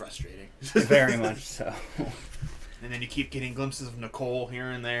frustrating. Very much so. And then you keep getting glimpses of Nicole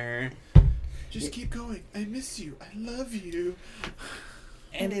here and there. Just keep going. I miss you. I love you.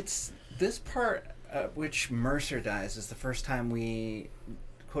 And it's this part at which Mercer dies is the first time we,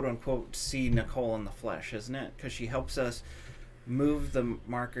 quote unquote, see Nicole in the flesh, isn't it? Because she helps us move the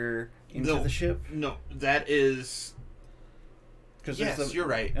marker into the ship. No, that is... Yes, you're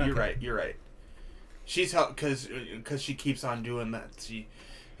right. Okay. You're right. She's helped because she keeps on doing that. You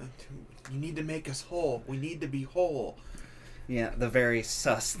need to make us whole. We need to be whole. Yeah, the very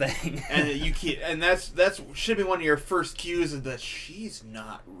sus thing. And that's should be one of your first cues of that she's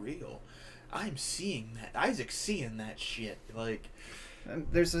not real. I'm seeing that. Isaac's seeing that shit. Like,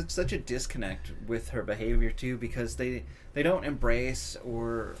 there's such a disconnect with her behavior too, because they don't embrace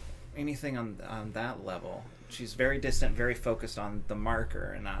or anything on that level. She's very distant, very focused on the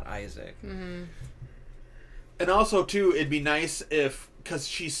marker and not Isaac. Mm-hmm. And also too, it'd be nice if, because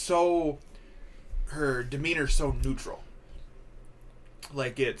her demeanor's so neutral.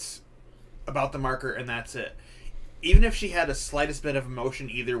 Like, it's about the marker and that's it. Even if she had a slightest bit of emotion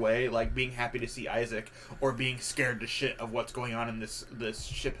either way, like being happy to see Isaac or being scared to shit of what's going on in this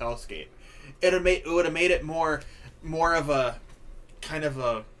ship hellscape, it would have made it more of a kind of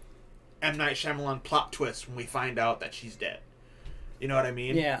a M. Night Shyamalan plot twist when we find out that she's dead. You know what I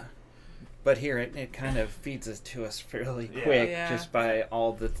mean? Yeah. But here it kind of feeds it to us fairly quick, just by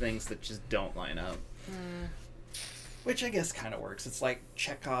all the things that just don't line up. Which I guess kind of works. It's like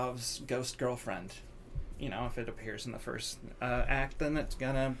Chekhov's ghost girlfriend. If it appears in the first act, then it's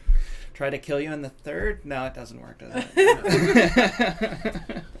gonna try to kill you in the third. No, it doesn't work, does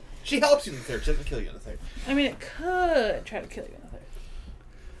it? She helps you in the third. She doesn't kill you in the third. I mean, it could try to kill you in the third.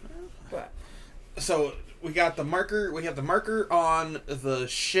 But. So we got the marker. We have the marker on the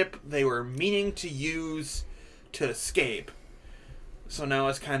ship they were meaning to use to escape. So now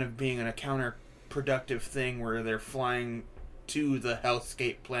it's kind of being a counterproductive thing where they're flying to the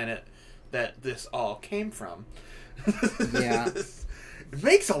hellscape planet that this all came from. Yeah. It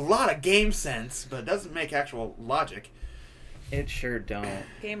makes a lot of game sense, but it doesn't make actual logic. It sure don't.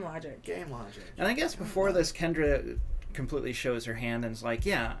 Game logic. Game logic. And I guess before this, Kendra completely shows her hand and is like,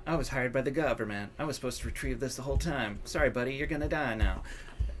 yeah, I was hired by the government. I was supposed to retrieve this the whole time. Sorry, buddy, you're gonna die now.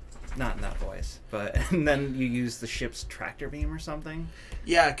 Not in that voice, but and then you use the ship's tractor beam or something.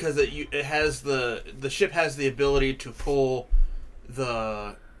 Yeah, because it has the ship has the ability to pull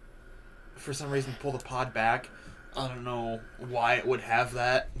for some reason pull the pod back. I don't know why it would have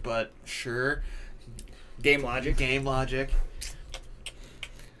that, but sure. Game logic. Game logic.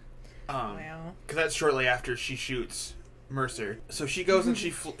 Wow. Because that's shortly after she shoots Mercer. So she goes and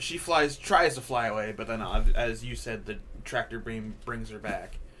she tries to fly away, but then as you said, the tractor beam brings her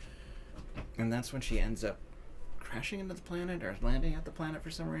back. And that's when she ends up crashing into the planet or landing at the planet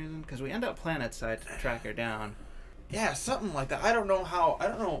for some reason. Because we end up planet side to track her down. Yeah, something like that. I don't know how. I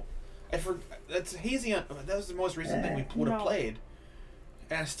don't know. That's hazy on. That was the most recent thing we would have played,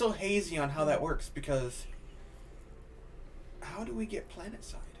 and it's still hazy on how that works because. How do we get planet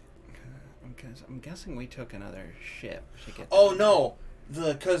side? Because I'm guessing we took another ship to get. Oh no,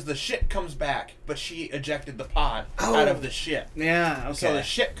 because the ship comes back, but she ejected the pod out of the ship. Yeah. Okay. So the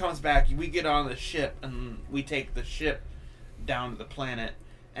ship comes back. We get on the ship and we take the ship down to the planet,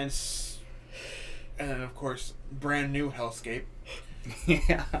 and then of course brand new hellscape.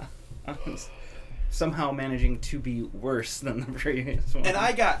 Yeah. Somehow managing to be worse than the previous one. And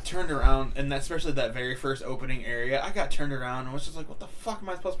I got turned around, and especially that very first opening area, I got turned around and was just like, what the fuck am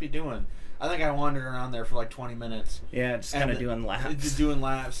I supposed to be doing? I think I wandered around there for like 20 minutes. Yeah, just kind of doing laps. Doing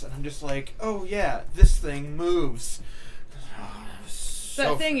laps, and I'm just like, oh yeah, this thing moves.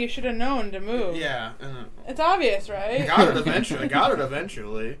 That thing you should have known to move. Yeah. It's obvious, right? Got it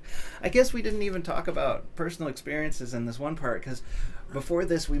eventually. I guess we didn't even talk about personal experiences in this one part, because before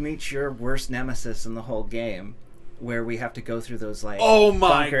this, we meet your worst nemesis in the whole game, where we have to go through those, like, oh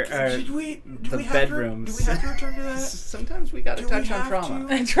my bunker, did we bedrooms. Do we have to return to that? Sometimes we gotta touch on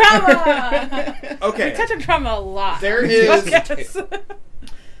trauma. Trauma! Okay. We touch on trauma a lot. There is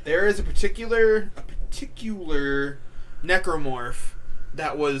a particular necromorph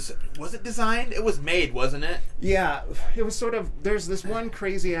that was it designed? It was made, wasn't it? Yeah, it was sort of, there's this one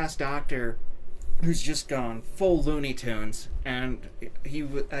crazy-ass doctor who's just gone full Looney Tunes, and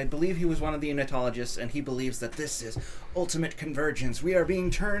I believe he was one of the unitologists, and he believes that this is ultimate convergence. We are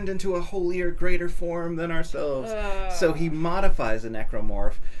being turned into a holier, greater form than ourselves. So he modifies a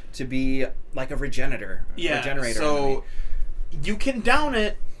necromorph to be like a regenerator. So enemy. you can down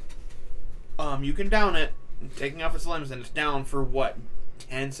it. Taking off its limbs, and it's down for what,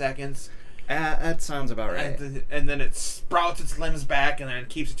 10 seconds? That sounds about right. And then it sprouts its limbs back, and then it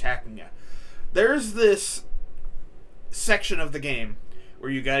keeps attacking you. There's this section of the game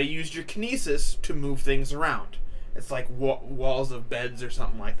where you gotta use your kinesis to move things around. It's like walls of beds or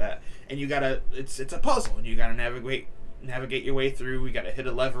something like that, and you gotta. It's a puzzle, and you gotta navigate your way through. You gotta hit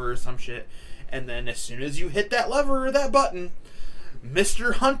a lever or some shit, and then as soon as you hit that lever or that button,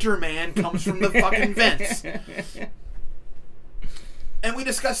 Mr. Hunter Man comes from the fucking vents. And we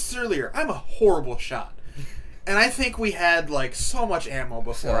discussed this earlier. I'm a horrible shot. And I think we had like so much ammo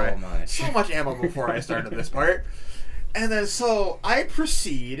before I started this part. And then so I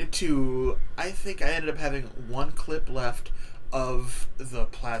proceed to, I think I ended up having one clip left of the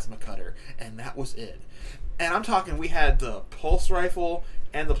plasma cutter, and that was it. And I'm talking, we had the pulse rifle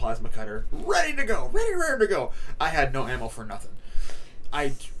and the plasma cutter ready to go. I had no ammo for nothing.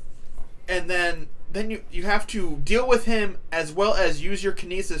 And then you have to deal with him as well as use your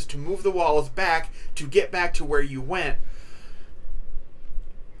kinesis to move the walls back to get back to where you went.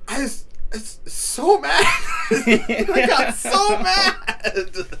 I was so mad. I got so mad.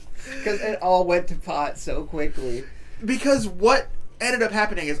 Because it all went to pot so quickly. Because what ended up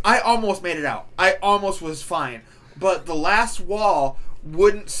happening is I almost made it out. I almost was fine. But the last wall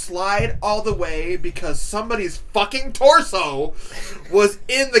wouldn't slide all the way because somebody's fucking torso was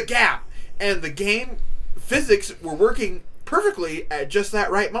in the gap. And the game physics were working perfectly at just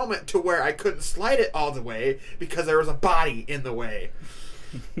that right moment to where I couldn't slide it all the way because there was a body in the way.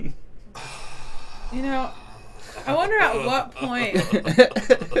 You know, I wonder at what point,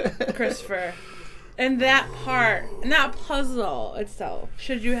 Christopher, in that part, in that puzzle itself,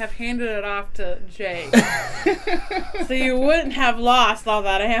 should you have handed it off to Jake so you wouldn't have lost all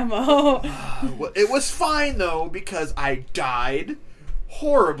that ammo? Well, it was fine though because I died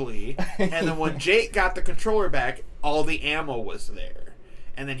horribly, and then when Jake got the controller back, all the ammo was there,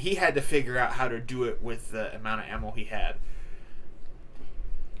 and then he had to figure out how to do it with the amount of ammo he had.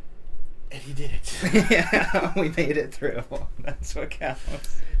 And he did it. Yeah, we made it through. That's what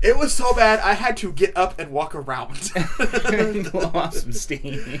counts. It was so bad I had to get up and walk around. Blow off some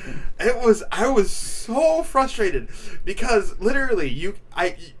steam. I was so frustrated because literally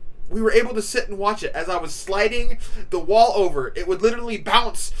we were able to sit and watch it as I was sliding the wall over. It would literally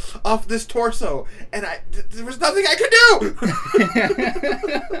bounce off this torso, and there was nothing I could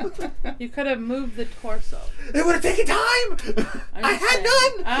do. You could have moved the torso. It would have taken time. I had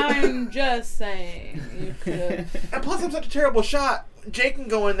none. I'm just saying. You could have. And plus, I'm such a terrible shot. Jake can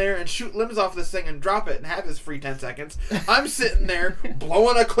go in there and shoot limbs off this thing and drop it and have his free 10 seconds. I'm sitting there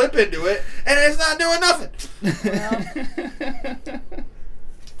blowing a clip into it, and it's not doing nothing. Well,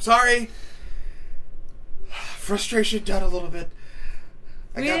 Sorry. Frustration done a little bit.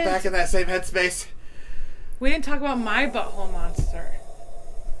 I got back in that same headspace. we didn't talk about my butthole monster.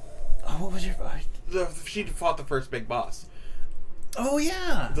 Oh, what was your... She fought the first big boss. Oh,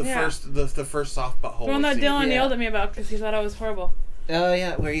 yeah. The first soft butthole. The one that Dylan Yeah. yelled at me about because he thought I was horrible. Oh,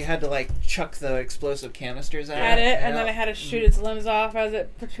 yeah, where you had to, like, chuck the explosive canisters at Had it, Yeah. and then I had to shoot its limbs off as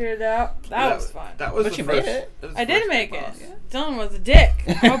it protruded out. That was fun. That was But the you first, made it. that was I the did first make big it. boss. Dylan was a dick.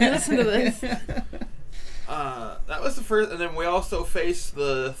 I hope you listen to this. That was the first, and then we also faced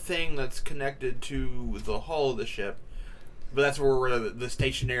the thing that's connected to the hull of the ship. But that's where we're the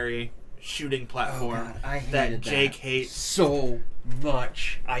stationary shooting platform God, I hated that Jake hates. so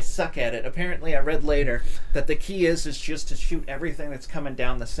much. I suck at it. Apparently, I read later that the key is just to shoot everything that's coming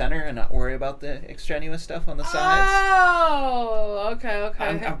down the center and not worry about the extraneous stuff on the sides. Oh, okay.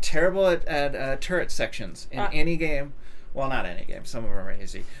 I'm terrible at turret sections in any game. Well, not any game. Some of them are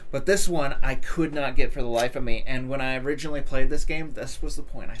easy. But this one, I could not get for the life of me. And when I originally played this game, this was the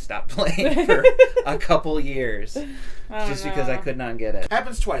point. I stopped playing for a couple years. Just because I could not get it.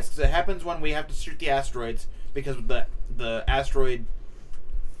 Happens twice, because it happens when we have to shoot the asteroids, because the asteroid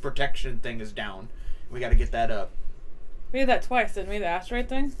protection thing is down. We got to get that up. We did that twice, didn't we? The asteroid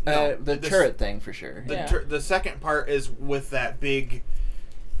thing? No, The turret thing, for sure. The second part is with that big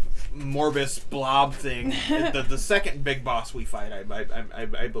Morbus blob thing. the second big boss we fight,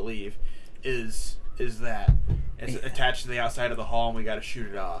 I believe, is that. It's attached to the outside of the hull, and we got to shoot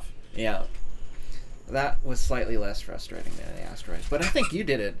it off. Yeah. That was slightly less frustrating than the asteroids. But I think you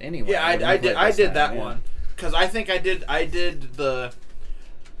did it anyway. Yeah, I did that one. Because I think I did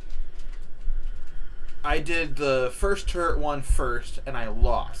the first turret one first, and I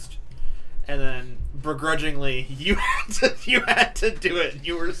lost. And then begrudgingly, you had to do it. And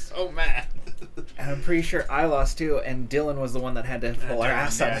you were so mad. And I'm pretty sure I lost too, and Dylan was the one that had to pull our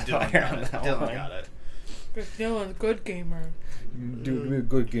ass out of the fire on that Dylan one. got it. Because Dylan's a good gamer. Dude, you're a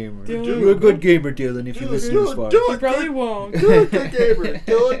good gamer. Dylan. You're a good gamer, Dylan, if you listen this far. He probably won't. Dylan, good gamer.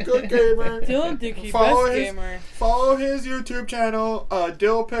 Dylan, good gamer. Dylan think he's Follow best his- gamer. Follow his YouTube channel,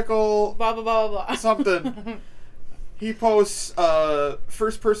 Dill Pickle Blah, blah, blah, blah. something. He posts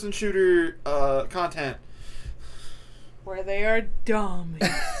first-person shooter content. Where they are dummies.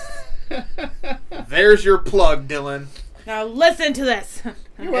 There's your plug, Dylan. Now listen to this.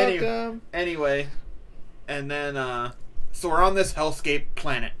 You're welcome. Anyway, and then so we're on this hellscape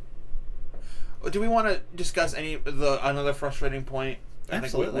planet. Do we want to discuss another frustrating point?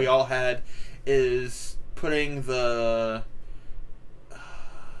 Absolutely. I think we all had is putting the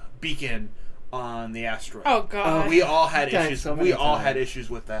beacon on the asteroid. Oh, God. We all had Died issues. so many We all times. had issues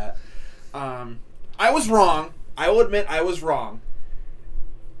with that. I was wrong. I will admit I was wrong.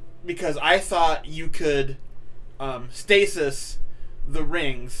 Because I thought you could stasis the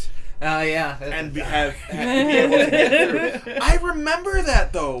rings Oh, yeah. and be able to get through. I remember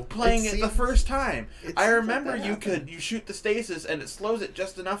that though, playing it the seems- first time. I seems remember like that you shoot the stasis and it slows it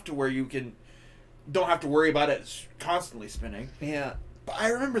just enough to where you don't have to worry about it constantly spinning. Yeah. But I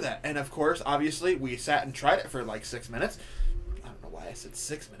remember that, and of course, obviously, we sat and tried it for like 6 minutes. I don't know why I said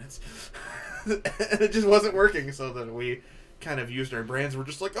 6 minutes. And it just wasn't working, so that we kind of used our brains. We're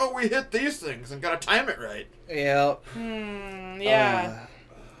just like, oh, we hit these things and gotta time it right. Yeah. Yeah.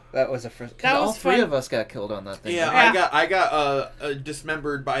 That was a first. That was all three fun. of us got killed on that thing. Yeah, Yeah. I got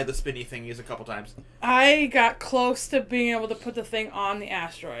dismembered by the spinny thingies a couple times. I got close to being able to put the thing on the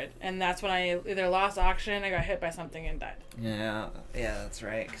asteroid, and that's when I either lost oxygen, I got hit by something, and died. Yeah, that's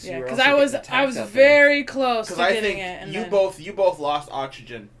right. Yeah, because because I was very close to Because I getting think it. And you then, both lost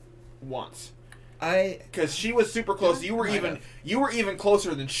oxygen once. Because she was super close. You were even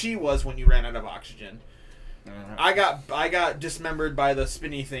closer than she was when you ran out of oxygen. I got dismembered by the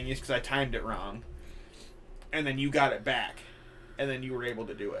spinny thingies because I timed it wrong, and then you got it back, and then you were able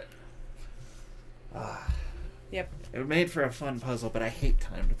to do it. Yep. It made for a fun puzzle, but I hate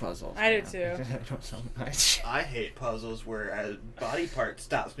timed puzzles. I do too. I don't so much. I hate puzzles where a body part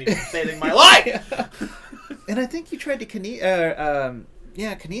stops me from saving my life. And I think you tried to kinesis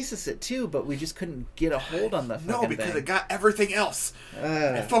it too, but we just couldn't get a hold on the fucking No, because thing. it got everything else.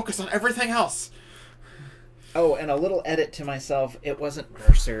 I focused on everything else. Oh, and a little edit to myself. It wasn't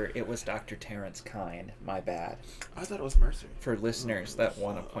Mercer. It was Dr. Terrence Kine. My bad. I thought it was Mercer. For listeners that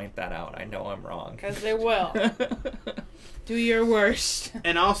want to point that out, I know I'm wrong. Because they will. Do your worst.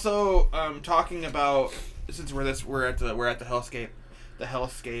 And also, talking about, since we're at the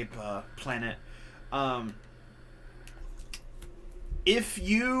hellscape planet. If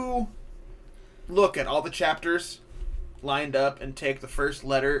you look at all the chapters lined up and take the first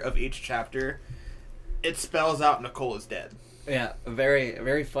letter of each chapter, it spells out Nicole is dead. Yeah, a very,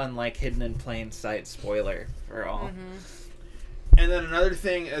 very fun, like, hidden in plain sight spoiler for all. Mm-hmm. And then another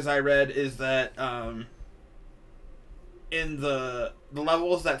thing, as I read, is that in the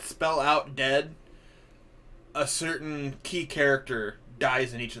levels that spell out dead, a certain key character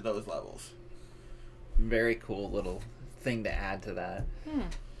dies in each of those levels. Very cool little thing to add to that.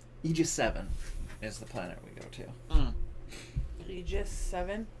 Aegis 7 is the planet we go to. Aegis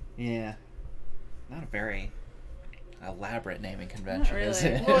 7? Yeah. Not a very elaborate naming convention, Not is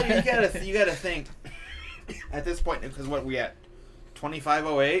really. it? Well, you gotta think at this point, because what we at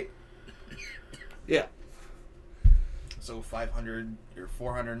 2508. Yeah. So 500 or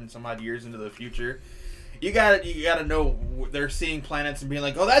 400 and some odd years into the future, you gotta know they're seeing planets and being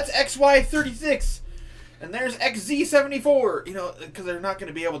like, oh, that's XY36, and there's XZ74. You know, because they're not going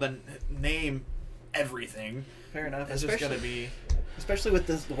to be able to name everything. Fair enough. It's just gonna be. Especially with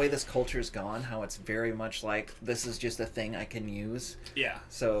the way this culture's gone, how it's very much like, this is just a thing I can use. Yeah.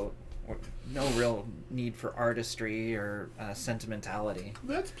 So, no real need for artistry or sentimentality.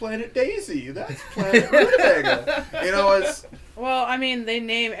 That's Planet Daisy. That's Planet Rutabaga. You know, it's... Well, I mean, they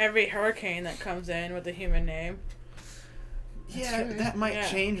name every hurricane that comes in with a human name. Yeah, that might Yeah.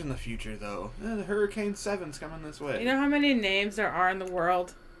 change in the future, though. The Hurricane 7's coming this way. You know how many names there are in the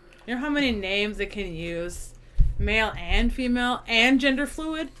world? You know how many names they can use? Male and female and gender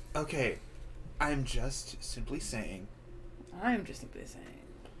fluid? Okay, I'm just simply saying. I'm just simply saying.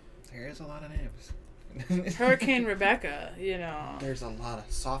 There is a lot of names. Hurricane Rebecca, you know. There's a lot of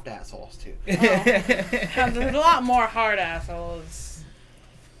soft assholes, too. There's a lot more hard assholes.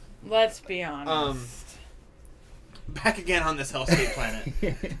 Let's be honest. Back again on this hellscape planet.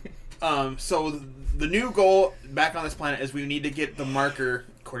 So the new goal back on this planet is we need to get the marker,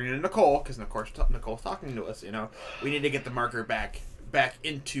 according to Nicole, because Nicole's talking to us, you know, we need to get the marker back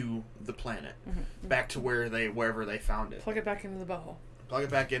into the planet, back to wherever they found it. Plug it back into the butthole. Plug it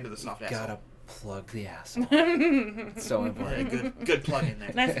back into the soft asshole. Gotta plug the asshole. So Yeah, important. good plug in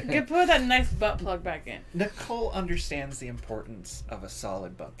there. Nice, put that nice butt plug back in. Nicole understands the importance of a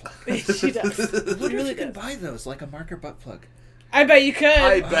solid butt plug. She does. I She wonder if really you can does. buy those, like a marker butt plug. I bet you could.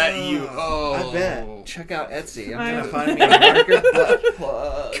 I bet you. Oh, I bet. Check out Etsy. I'm I- gonna find me a marker butt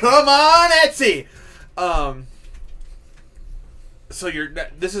plug. Come on, Etsy. So you're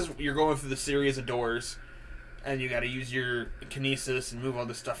going through the series of doors, and you got to use your kinesis and move all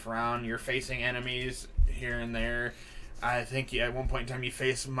this stuff around. You're facing enemies here and there. I think at one point in time you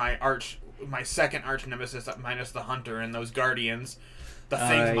face my second arch nemesis, minus the hunter and those guardians. The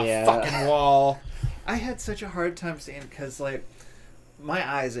things on the fucking wall. I had such a hard time seeing because, like, my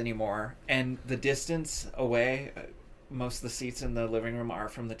eyes anymore and the distance away, most of the seats in the living room are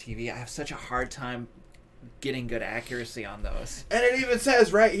from the TV. I have such a hard time getting good accuracy on those. And it even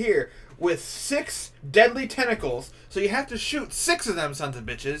says right here, with 6 deadly tentacles, so you have to shoot 6 of them sons of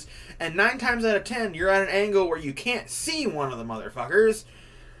bitches, and 9 times out of 10, you're at an angle where you can't see one of the motherfuckers.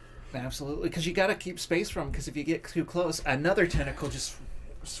 Absolutely, because you got to keep space from them, because if you get too close, another tentacle just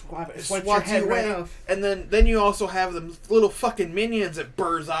swats your Swats head you right away. off. And then you also have them little fucking minions that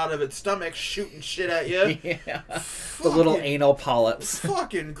burst out of its stomach shooting shit at you. Yeah. The little anal polyps.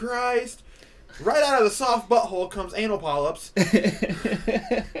 Fucking Christ. Right out of the soft butthole comes anal polyps.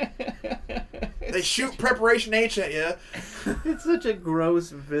 They shoot Preparation H at you. It's such a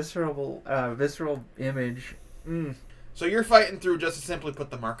gross, visceral image. Mm. So you're fighting through just to simply put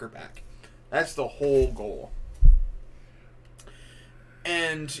the marker back. That's the whole goal.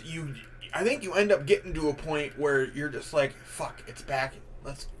 And I think you end up getting to a point where you're just like, fuck, it's back.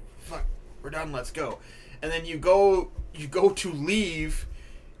 We're done, let's go. And then you go to leave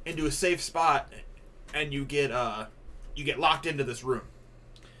into a safe spot, and you get locked into this room.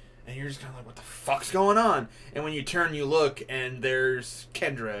 And you're just kind of like, what the fuck's going on? And when you turn, you look, and there's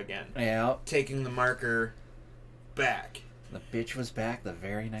Kendra again. Yeah. Taking the marker back. The bitch was back the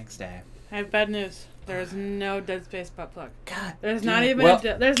very next day. I have bad news. There's no Deadspace butt plug. God. There's damn not it. even Well,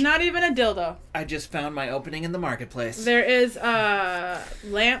 there's not even a dildo. I just found my opening in the marketplace. There is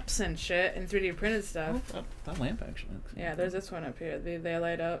lamps and shit and 3D printed stuff. Oh, that lamp actually. Yeah, there's this one up here. They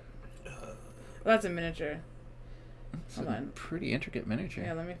light up. Well, that's a miniature. It's Hold a on. pretty intricate miniature.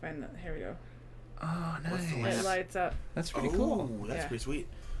 Yeah, let me find that. Here we go. Oh, What's the nice. It lights up. That's pretty cool. That's Yeah. pretty sweet.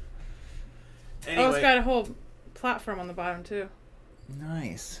 Oh, Anyway. it's got a whole platform on the bottom too.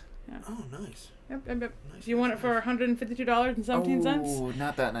 Nice. Oh, nice. Yep. Nice, Do you want it for $152.17? Oh,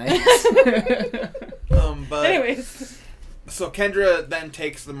 not that nice. But Anyways. so Kendra then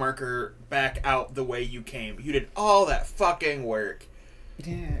takes the marker back out the way you came. You did all that fucking work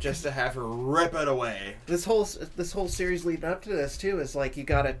Yeah. just to have her rip it away. This whole series leading up to this too is like you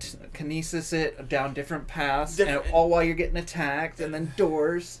gotta kinesis it down different paths, and all while you're getting attacked, and then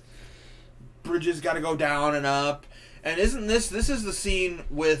doors. Bridges got to go down and up. And isn't this is the scene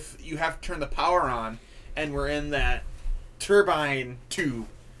with you have to turn the power on, and we're in that turbine tube.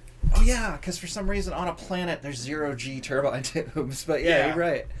 Oh yeah, because for some reason on a planet there's 0G turbine tubes. But yeah, you're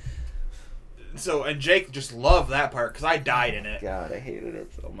right. So, and Jake just loved that part because I died in it. God, I hated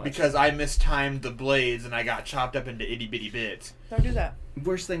it so much. Because I mistimed the blades and I got chopped up into itty bitty bits. Don't do that.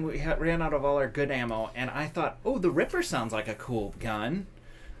 Worst thing, we ran out of all our good ammo, and I thought, oh, the Ripper sounds like a cool gun.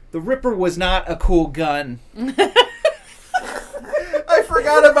 The Ripper was not a cool gun. I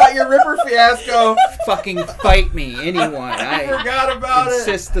forgot about your Ripper fiasco. Fucking fight me, anyone. I forgot about it.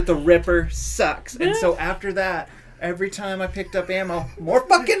 Insist that the Ripper sucks. And so after that, every time I picked up ammo, more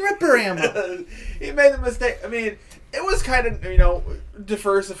fucking Ripper ammo. He made the mistake. I mean, it was kind of,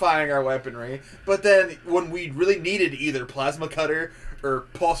 diversifying our weaponry. But then when we really needed either plasma cutter or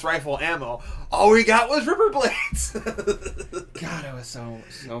pulse rifle ammo, all we got was Ripper blades. God, I was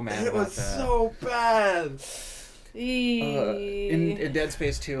so mad it about was that. so bad. In Dead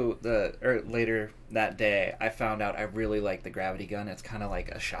Space 2, later that day, I found out I really like the gravity gun. It's kind of like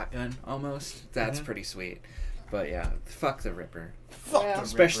a shotgun almost. That's pretty sweet. But yeah, fuck the Ripper. Fuck the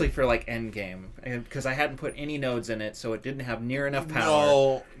Especially Ripper. for like end game, because I hadn't put any nodes in it, so it didn't have near enough power.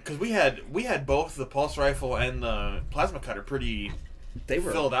 No, because we had both the pulse rifle and the plasma cutter pretty. They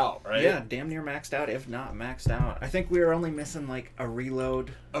were filled out, right? Yeah, damn near maxed out, if not maxed out. I think we were only missing like a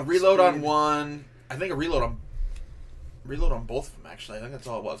reload. A reload speed. on one. I think a reload on both of them. Actually, I think that's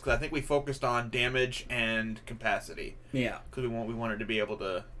all it was. Because I think we focused on damage and capacity. Yeah. Because we wanted to be able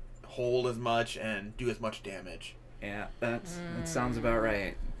to hold as much and do as much damage. Yeah, that sounds about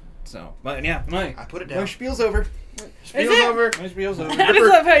right. So, but yeah, I put it down. my spiel's over. Spiel's over. My spiel's over. I just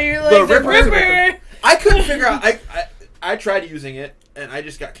love how you're like the Ripper. I couldn't figure out. I tried using it and I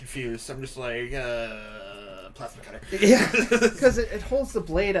just got confused. I'm just like plasma cutter. Yeah, because it holds the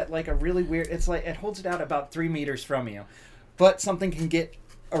blade at like a really weird. It's like it holds it out about 3 meters from you, but something can get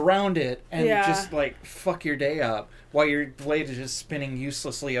around it and just like fuck your day up while your blade is just spinning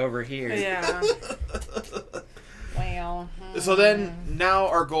uselessly over here. Yeah. Well. So then, now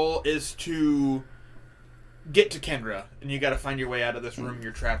our goal is to get to Kendra, and you got to find your way out of this room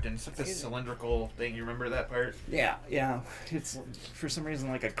you're trapped in. It's like this cylindrical thing. You remember that part? Yeah. It's for some reason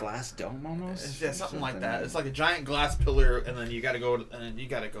like a glass dome almost. Yeah, something like that. It's like a giant glass pillar, and then you got to go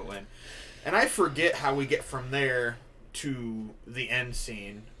in. And I forget how we get from there to the end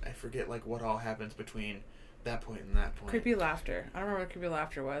scene. I forget like what all happens between that point and that point. Creepy laughter. I don't remember what creepy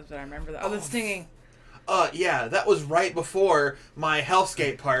laughter was, but I remember that. Oh, the stinging. Yeah, that was right before my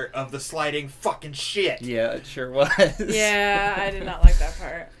hellscape part of the sliding fucking shit. Yeah, it sure was. Yeah, I did not like that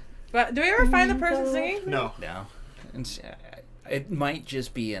part. But do we ever find the person singing? No. It might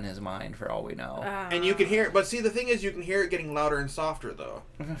just be in his mind for all we know. And you can hear it, but see, the thing is, you can hear it getting louder and softer, though.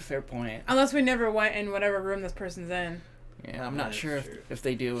 Fair point. Unless we never went in whatever room this person's in. Yeah, I'm not That's sure true. if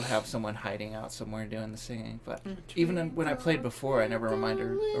they do have someone hiding out somewhere doing the singing, but even when I played before, I never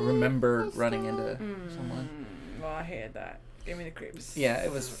remember running into someone. Well, I hated that. Gave me the creeps. Yeah,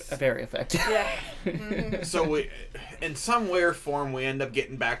 it was very effective. Yeah. So we, in some way or form, we end up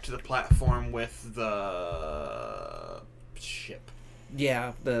getting back to the platform with the ship.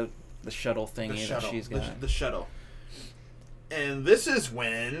 Yeah, the shuttle thingy The shuttle. that she's got. The shuttle. And this is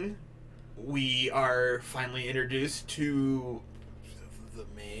when we are finally introduced to the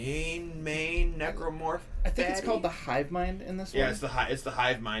main necromorph. I think it's baddie. called the hive mind in this one. Yeah, it's the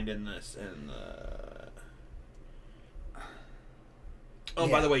hive mind in this. Oh,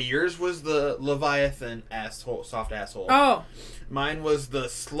 by the way, yours was the Leviathan soft asshole. Oh. Mine was the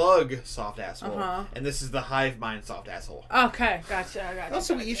slug soft asshole. Uh-huh. And this is the hive mind soft asshole. Okay, gotcha. I got you.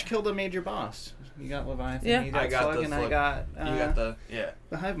 Also, we each killed a major boss. You got Leviathan, Yeah. you got I got Slug, the and Slug. I got You got the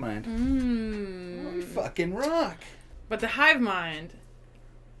the hive mind. We Mm. fucking rock. But the hive mind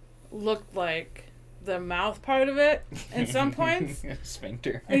looked like the mouth part of it in some points.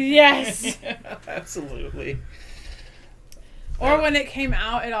 Sphincter. Yes. Absolutely. Or when it came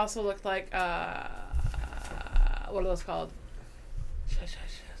out, it also looked like, what are those called?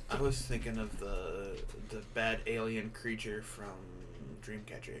 I was thinking of the bad alien creature from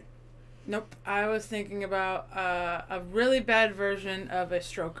Dreamcatcher. Nope. I was thinking about a really bad version of a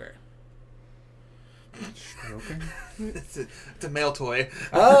stroker. Stroker? It's a male toy.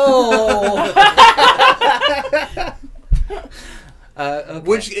 Oh! Okay.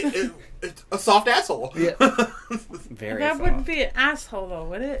 Which it's a soft asshole. Yeah. Very That soft. wouldn't be an asshole, though,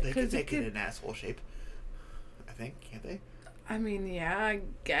 would it? They could 'Cause make it an asshole shape. I think, can't they? I mean, yeah, I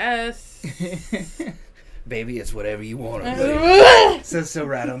guess. Baby, it's whatever you want to be. Says so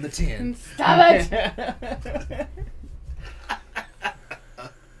right on the tin. Stop it!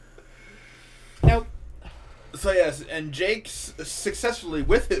 Nope. So yes, and Jake's successfully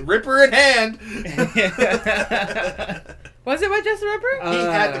with it, Ripper in hand. Was it with just the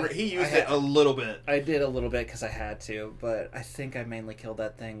Ripper? He used it a little bit. I did a little bit because I had to, but I think I mainly killed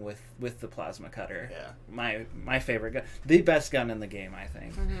that thing with the plasma cutter. Yeah. My favorite gun, the best gun in the game, I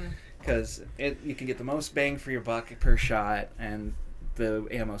think, because you can get the most bang for your buck per shot, and the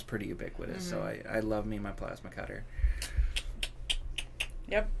ammo's pretty ubiquitous. So I love me my plasma cutter.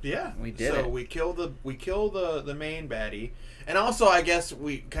 Yep. Yeah, we did. So it. we kill the main baddie, and also I guess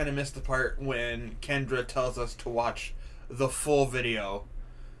we kind of missed the part when Kendra tells us to watch the full video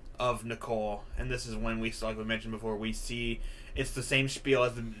of Nicole, and this is when like we mentioned before, we see it's the same spiel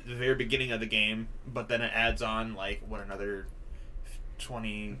as the very beginning of the game, but then it adds on like another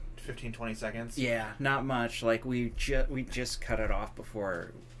 15, 20 seconds. Yeah, not much. Like we just cut it off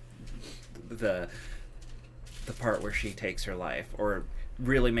before the part where she takes her life, or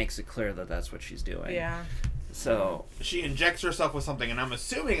really makes it clear that that's what she's doing. Yeah. So she injects herself with something, and I'm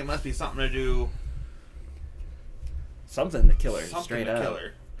assuming it must be something to do. Something to kill her, Something straight to up. kill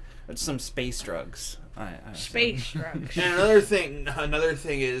her. It's some space drugs. I Space drugs. And another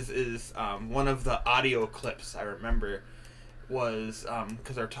thing is one of the audio clips I remember was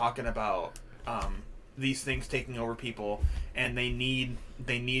because they're talking about these things taking over people, and they need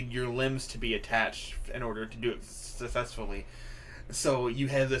your limbs to be attached in order to do it successfully. So you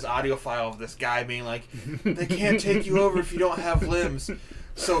have this audio file of this guy being like, "They can't take you over if you don't have limbs."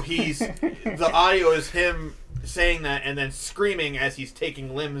 So the audio is him saying that and then screaming as he's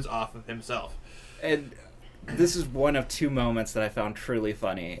taking limbs off of himself. And this is one of two moments that I found truly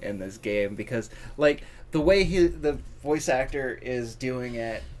funny in this game, because like the way the voice actor is doing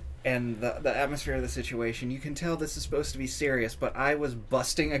it and the atmosphere of the situation, you can tell this is supposed to be serious, but I was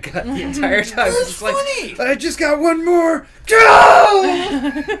busting a gut the entire time. It's funny! Like, I just got one more! Go!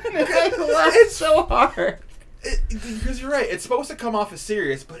 It's so hard. Because you're right, it's supposed to come off as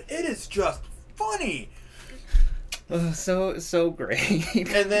serious, but it is just funny. Oh, so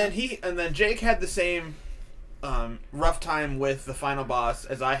great. And then Jake had the same rough time with the final boss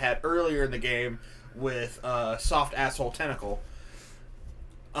as I had earlier in the game with Soft Asshole Tentacle.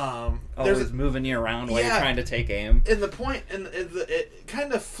 Always moving you around while you're trying to take aim. And the point, it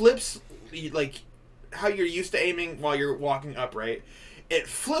kind of flips, like how you're used to aiming while you're walking upright. It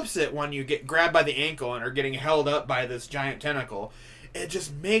flips it when you get grabbed by the ankle and are getting held up by this giant tentacle. It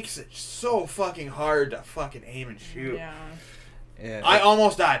just makes it so fucking hard to fucking aim and shoot. Yeah. I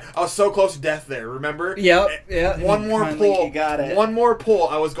almost died. I was so close to death there, remember? Yep. Yeah. One more pull. You got it. One more pull,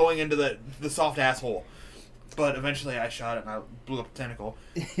 I was going into the soft asshole. But eventually I shot it and I blew up the tentacle.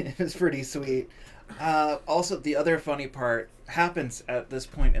 It was pretty sweet. Also, the other funny part happens at this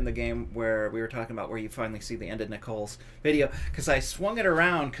point in the game where we were talking about where you finally see the end of Nicole's video, because I swung it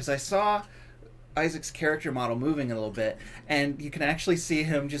around because I saw Isaac's character model moving a little bit, and you can actually see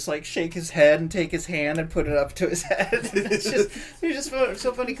him just like shake his head and take his hand and put it up to his head. It's just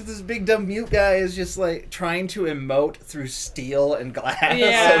so funny because this big dumb mute guy is just like trying to emote through steel and glass.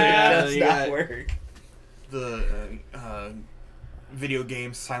 Yeah. And it does not work. The video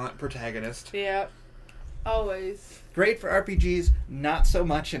game silent protagonist. Yep. Always. Great for RPGs, not so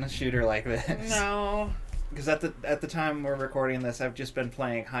much in a shooter like this. No. Because at the time we're recording this, I've just been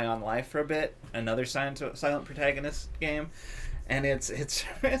playing High on Life for a bit, another silent protagonist game, and it's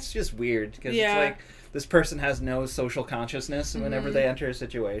just weird because it's like this person has no social consciousness whenever they enter a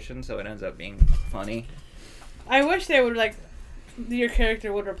situation, so it ends up being funny. I wish they would your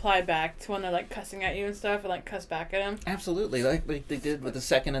character would reply back to when they're like cussing at you and stuff, and like cuss back at him. Absolutely, like they did with the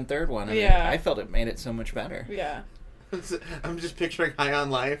second and third one. And I felt it made it so much better. Yeah. I'm just picturing High on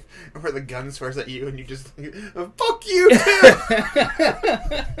Life where the gun swears at you and you just fuck you too.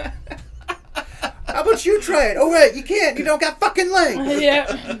 How about you try it? Oh wait, you can't. You don't got fucking legs. Yep.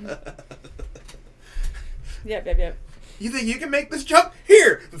 Yep. You think you can make this jump?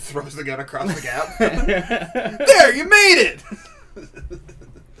 Here! Throws the gun across the gap. There, you made it!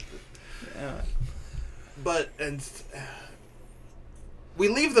 But, we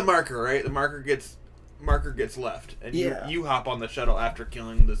leave the marker, right? The marker gets left. And you hop on the shuttle after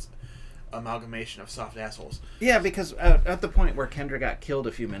killing this amalgamation of soft assholes. Yeah, because at the point where Kendra got killed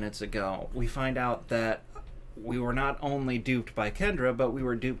a few minutes ago, we find out that we were not only duped by Kendra, but we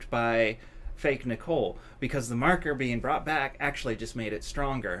were duped by fake Nicole, because the marker being brought back actually just made it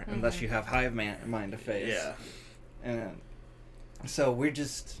stronger, unless you have hive mind to face. Yeah. And so we're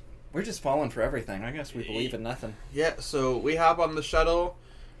just falling for everything. I guess we believe in nothing. Yeah, so we hop on the shuttle,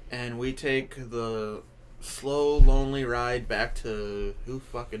 and we take the slow, lonely ride back to who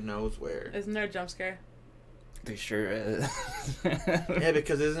fucking knows where. Isn't there a jump scare? They sure is. Yeah,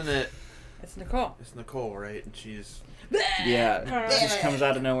 because isn't it... It's Nicole. It's Nicole, right? And she's... Yeah, it just comes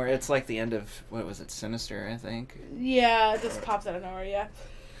out of nowhere. It's like the end of, what was it, Sinister, I think? Yeah, it just pops out of nowhere,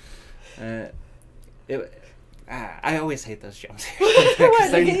 yeah. I always hate those jump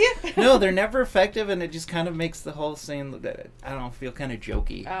scares. No, they're never effective, and it just kind of makes the whole scene, I don't know, feel kind of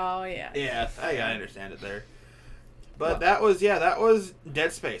jokey. Oh, yeah. Yeah, I understand it there. But that was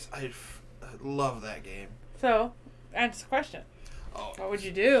Deadspace. I love that game. So, answer the question. Oh. What would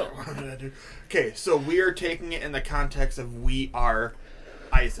you do? What would I do? Okay, so we are taking it in the context of we are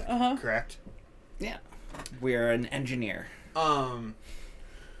Isaac, correct? Yeah. We're an engineer. Oh,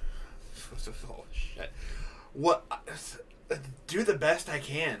 shit. What? Do the best I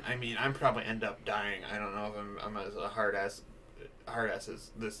can. I mean, I'm probably end up dying. I don't know if I'm as a hard ass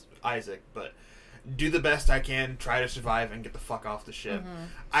as this Isaac, but do the best I can. Try to survive and get the fuck off the ship.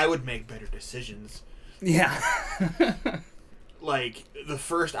 I would make better decisions. Yeah. Like, the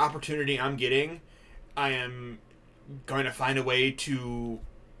first opportunity I'm getting, I am going to find a way to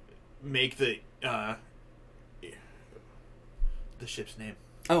make the ship's name.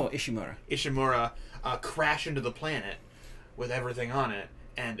 Oh, Ishimura. Ishimura crash into the planet with everything on it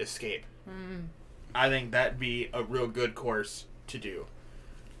and escape. I think that'd be a real good course to do.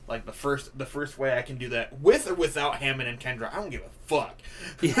 Like, the first way I can do that, with or without Hammond and Kendra, I don't give a fuck.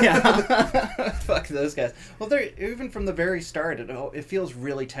 Yeah. Fuck those guys. Well, they're, even from the very start, it feels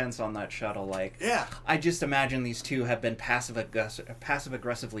really tense on that shuttle. Like, yeah. I just imagine these two have been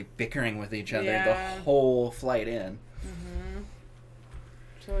passive-aggressively bickering with each other the whole flight in.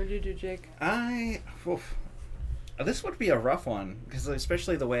 So what would you do, Jake? This would be a rough one, because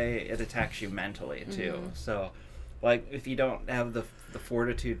especially the way it attacks you mentally, too. So... like, if you don't have the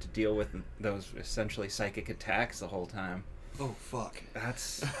fortitude to deal with those essentially psychic attacks the whole time. Oh, fuck.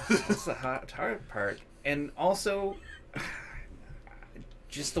 That's the hard part. And also,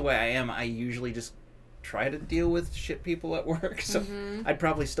 just the way I am, I usually just try to deal with shit people at work. So I'd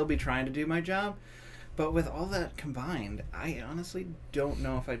probably still be trying to do my job. But with all that combined, I honestly don't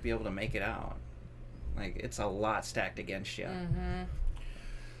know if I'd be able to make it out. Like, it's a lot stacked against you.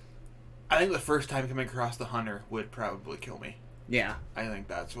 I think the first time coming across the hunter would probably kill me. Yeah. I think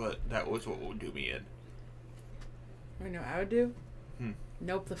that was what would do me in. You know what I would do?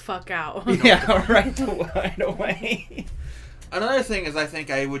 Nope the fuck out. Yeah, right away. Another thing is I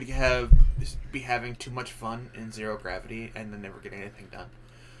think I would be having too much fun in zero gravity and then never getting anything done.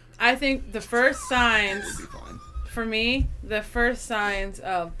 I think the first signs, for me, the first signs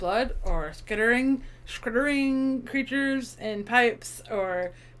of blood or skittering creatures in pipes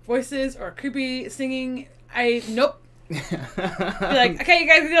or... voices or creepy singing, nope. Be like, okay, you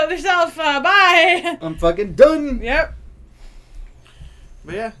guys can go yourself, bye. I'm fucking done. Yep.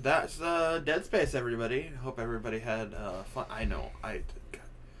 But yeah, that's Deadspace, everybody. Hope everybody had fun. I know, I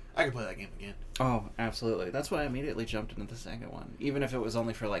could play that game again. Oh, absolutely. That's why I immediately jumped into the second one, even if it was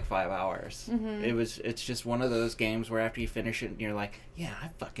only for like 5 hours. It's just one of those games where after you finish it, you're like, yeah, I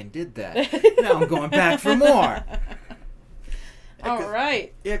fucking did that. Now I'm going back for more. All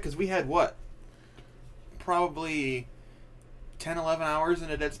right. Yeah, because we had, what? Probably 10, 11 hours in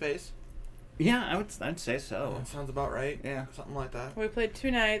a Deadspace? Yeah, I'd say so. That sounds about right. Yeah. Something like that. We played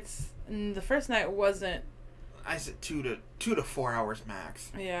 2 nights, and the first night wasn't... I said 2 to 4 hours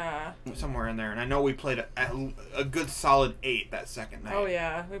max. Yeah. Somewhere in there. And I know we played a good solid 8 that second night. Oh,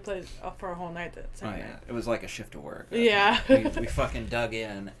 yeah. We played for a whole night that second night. It was like a shift of work. Yeah. We fucking dug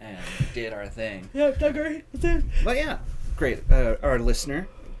in and did our thing. Yeah, duggery. But yeah. Great. Our listener,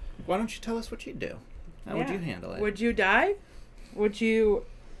 why don't you tell us what you'd do? How would you handle it? Would you die? Would you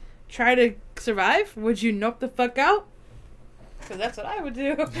try to survive? Would you knock the fuck out? Because that's what I would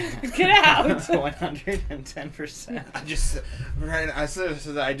do. Get out.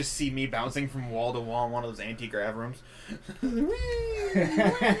 110%. I just see me bouncing from wall to wall in one of those anti-grav rooms.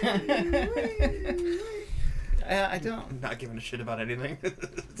 I don't. I'm not giving a shit about anything.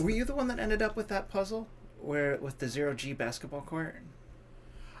 Were you the one that ended up with that puzzle where with the 0G basketball court?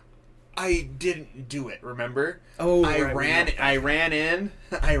 I didn't do it, remember? Oh, I right, ran in,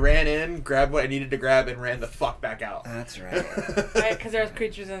 grabbed what I needed to grab, and ran the fuck back out. That's right. Right, because there was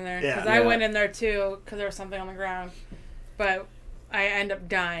creatures in there. Yeah. Because I went in there too, because there was something on the ground. But I ended up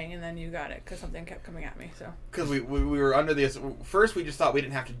dying, and then you got it, because something kept coming at me, so. Because we were under this... First, we just thought we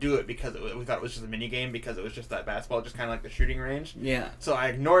didn't have to do it because we thought it was just a mini game because it was just that basketball, just kind of like the shooting range. Yeah. So I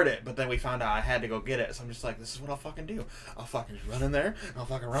ignored it, but then we found out I had to go get it. So I'm just like, this is what I'll fucking do. I'll fucking just run in there, and I'll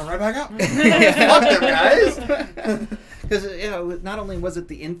fucking run right back out. Fuck them, guys! Because, not only was it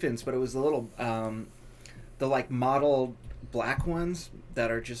the infants, but it was the little, the, like, model black ones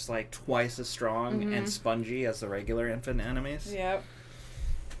that are just, like, twice as strong and spongy as the regular infant enemies. Yep.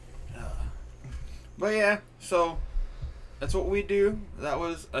 But yeah, so that's what we do. That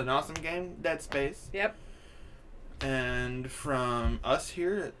was an awesome game, Deadspace. Yep. And from us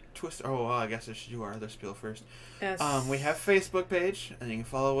here at Twist... Oh, well, I guess I should do our other spiel first. Yes. We have a Facebook page, and you can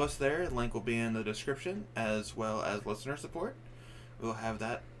follow us there. The link will be in the description, as well as listener support. We'll have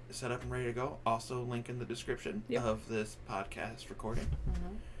that set up and ready to go. Also, link in the description of this podcast recording.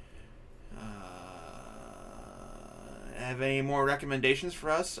 Have any more recommendations for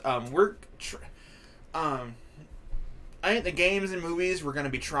us? I think the games and movies we're going to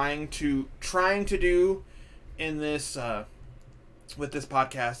be trying to do in this with this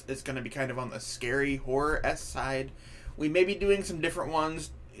podcast is going to be kind of on the scary horror-esque side. We may be doing some different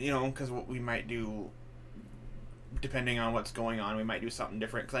ones, because what we might do, depending on what's going on, we might do something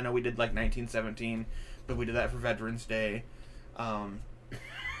different. Because I know we did like 1917, but we did that for Veterans Day. I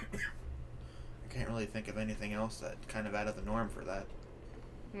can't really think of anything else that kind of out of the norm for that.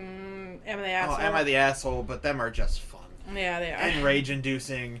 Am I the Asshole? Oh, Am I the Asshole? But them are just fun. Yeah, they are. And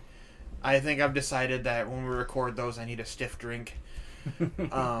rage-inducing. I think I've decided that when we record those, I need a stiff drink.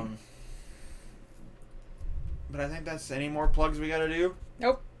 But I think that's any more plugs we gotta do?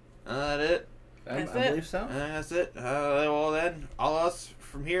 Nope. That it? I That's it. believe so. That's it. Well then, all us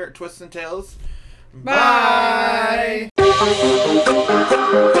from here at Twists and Tales. Bye. Bye.